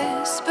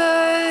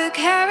whisper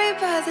carried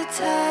by the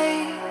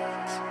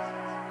tides,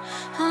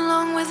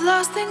 along with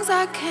lost things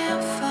I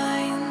can't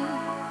find.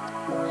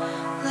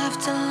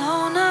 Left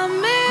alone, I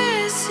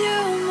miss you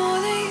more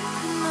than you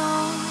can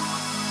know.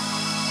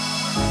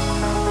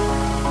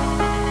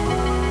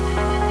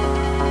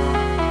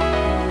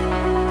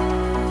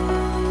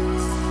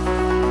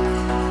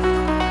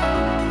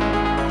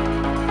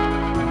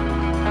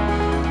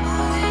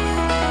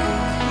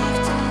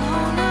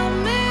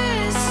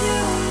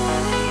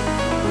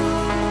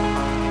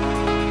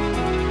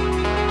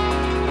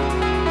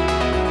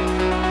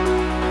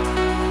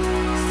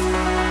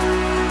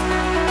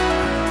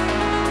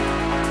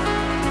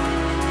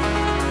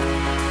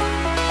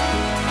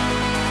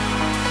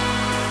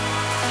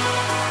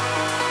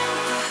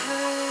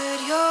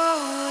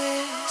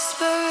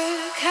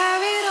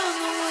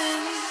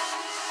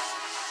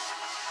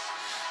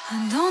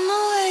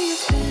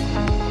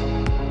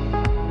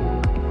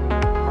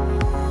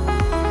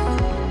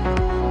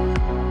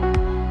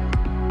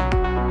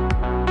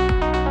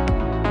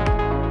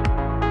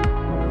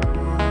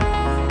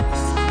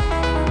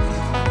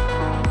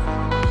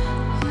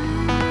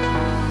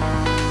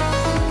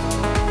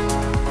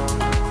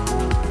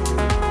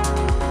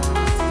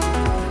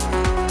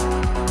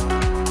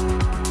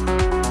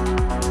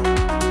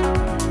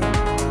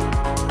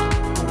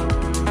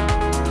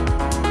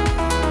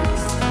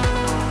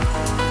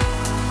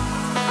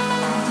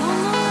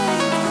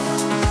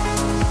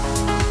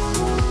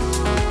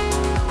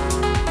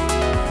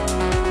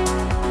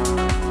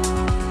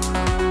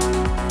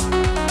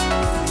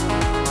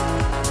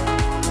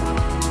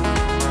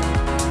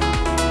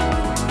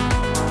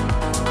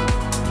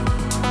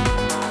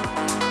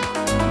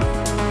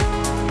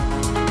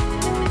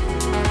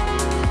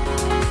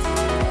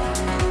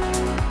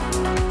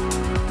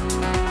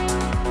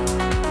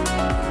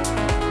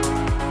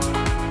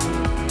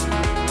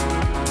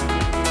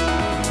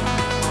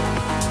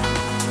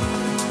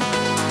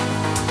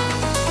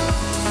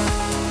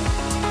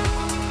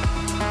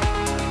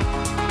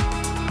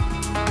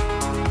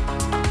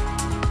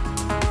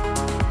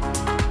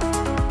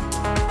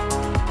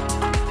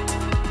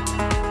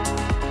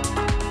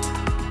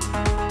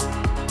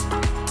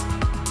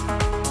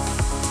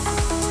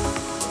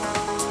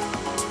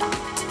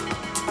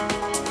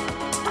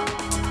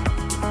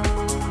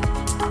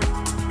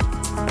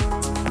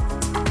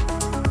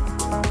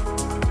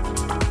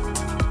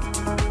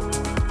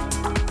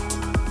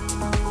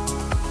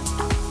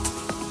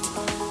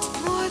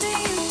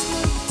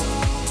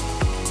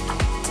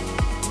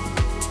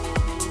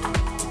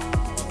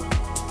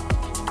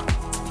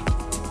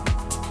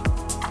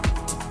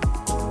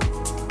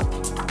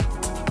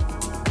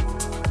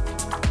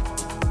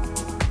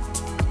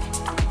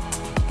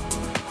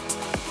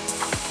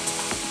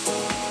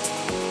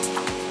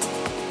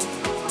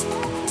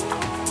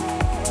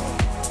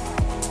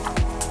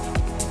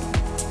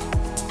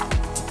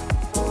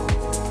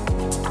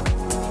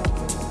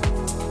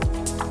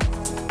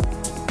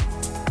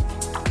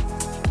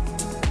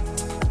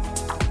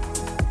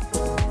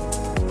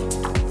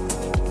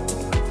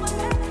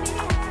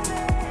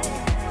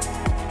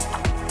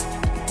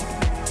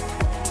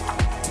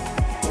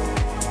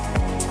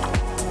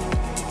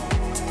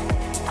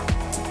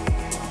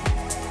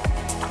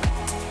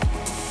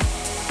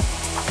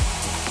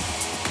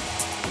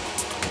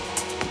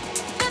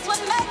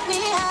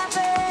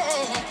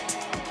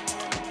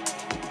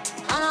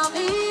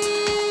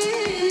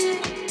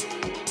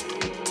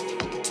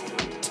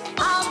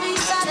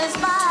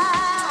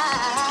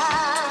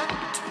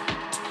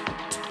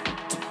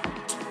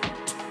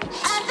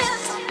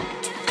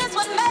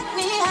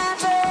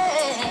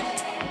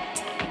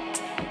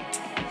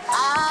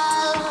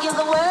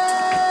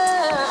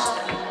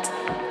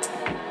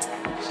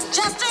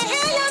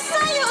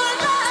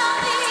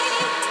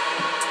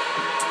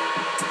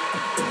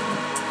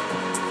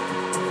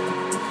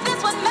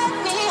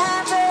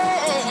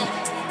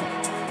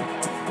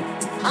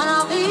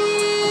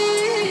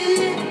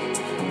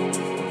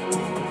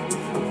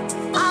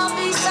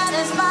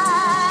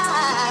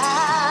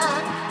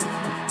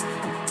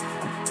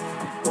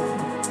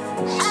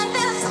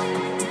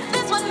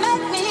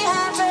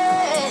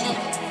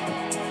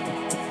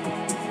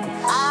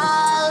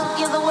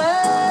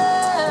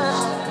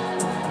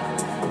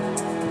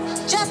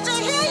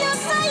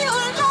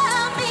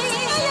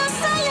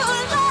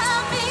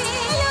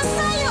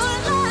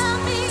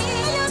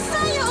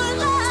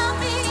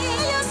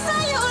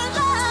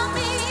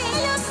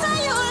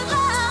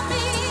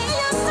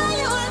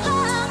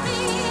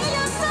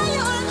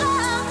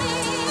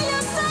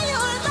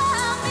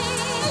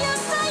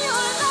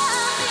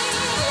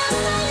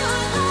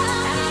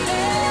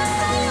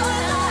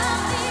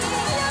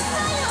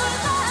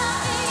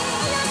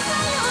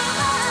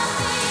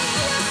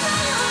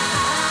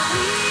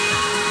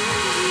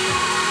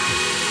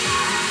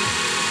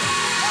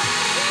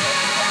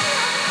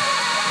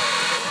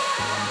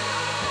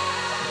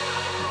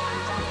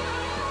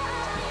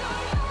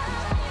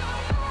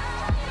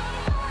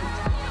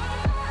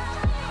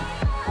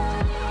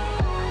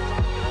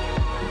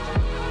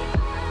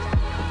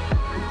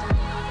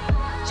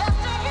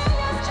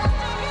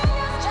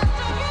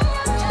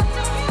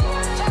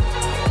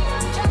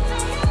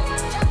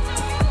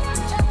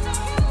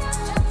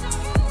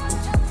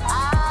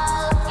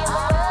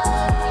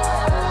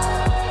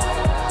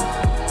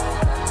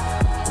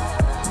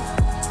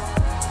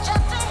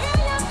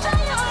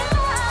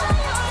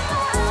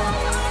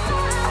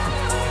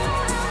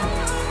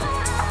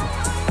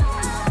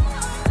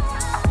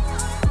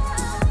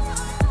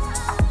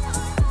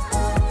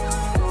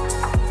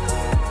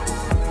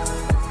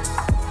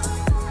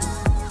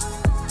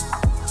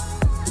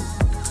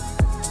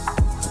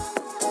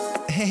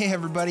 Hey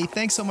everybody,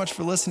 thanks so much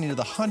for listening to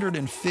the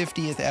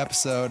 150th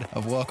episode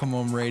of Welcome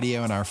Home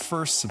Radio and our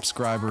first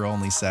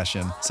subscriber-only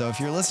session. So if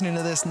you're listening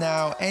to this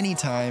now,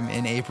 anytime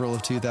in April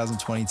of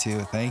 2022,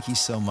 thank you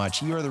so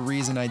much. You are the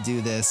reason I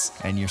do this,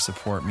 and your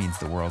support means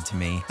the world to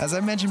me. As I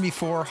mentioned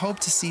before, hope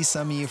to see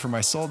some of you for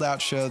my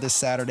sold-out show this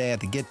Saturday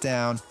at the Get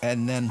Down,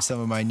 and then some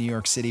of my New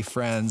York City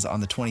friends on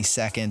the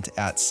 22nd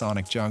at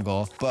Sonic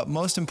Jungle. But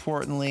most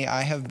importantly,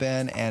 I have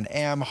been and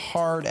am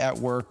hard at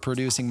work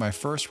producing my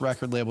first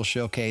record label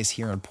showcase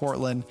here in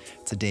Portland.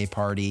 It's a day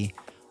party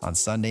on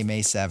Sunday,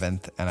 May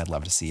 7th, and I'd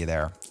love to see you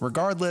there.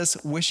 Regardless,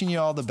 wishing you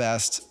all the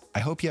best. I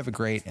hope you have a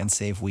great and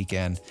safe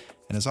weekend.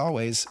 And as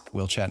always,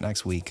 we'll chat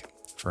next week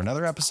for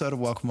another episode of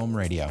Welcome Home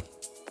Radio.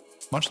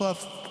 Much love.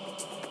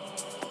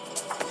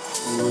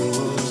 The world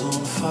was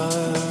on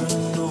fire,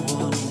 no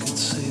one could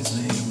save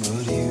me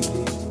but you.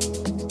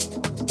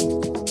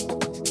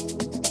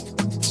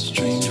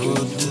 Strange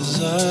what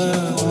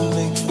desire will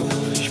make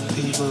foolish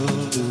people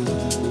do.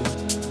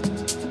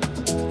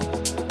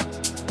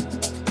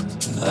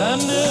 I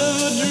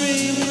never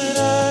dreamed that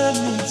I'd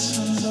meet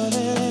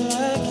somebody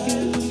like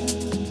you.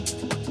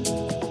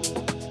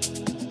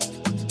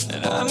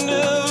 And I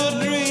never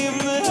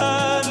dreamed that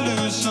I'd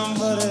lose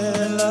somebody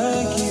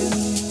like you.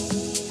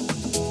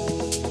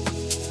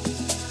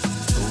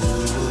 The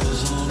world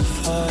was on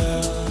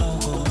fire, no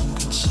one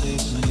could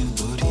save me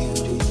but you.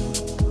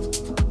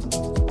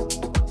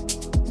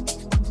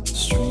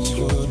 Strange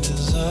what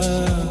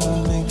desire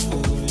will make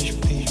foolish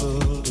people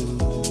do.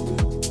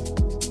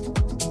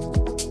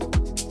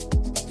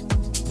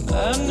 I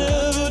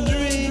never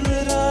dreamed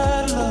that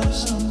I'd love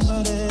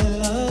somebody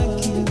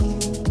like you.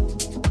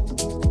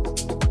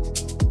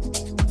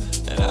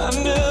 And I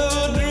never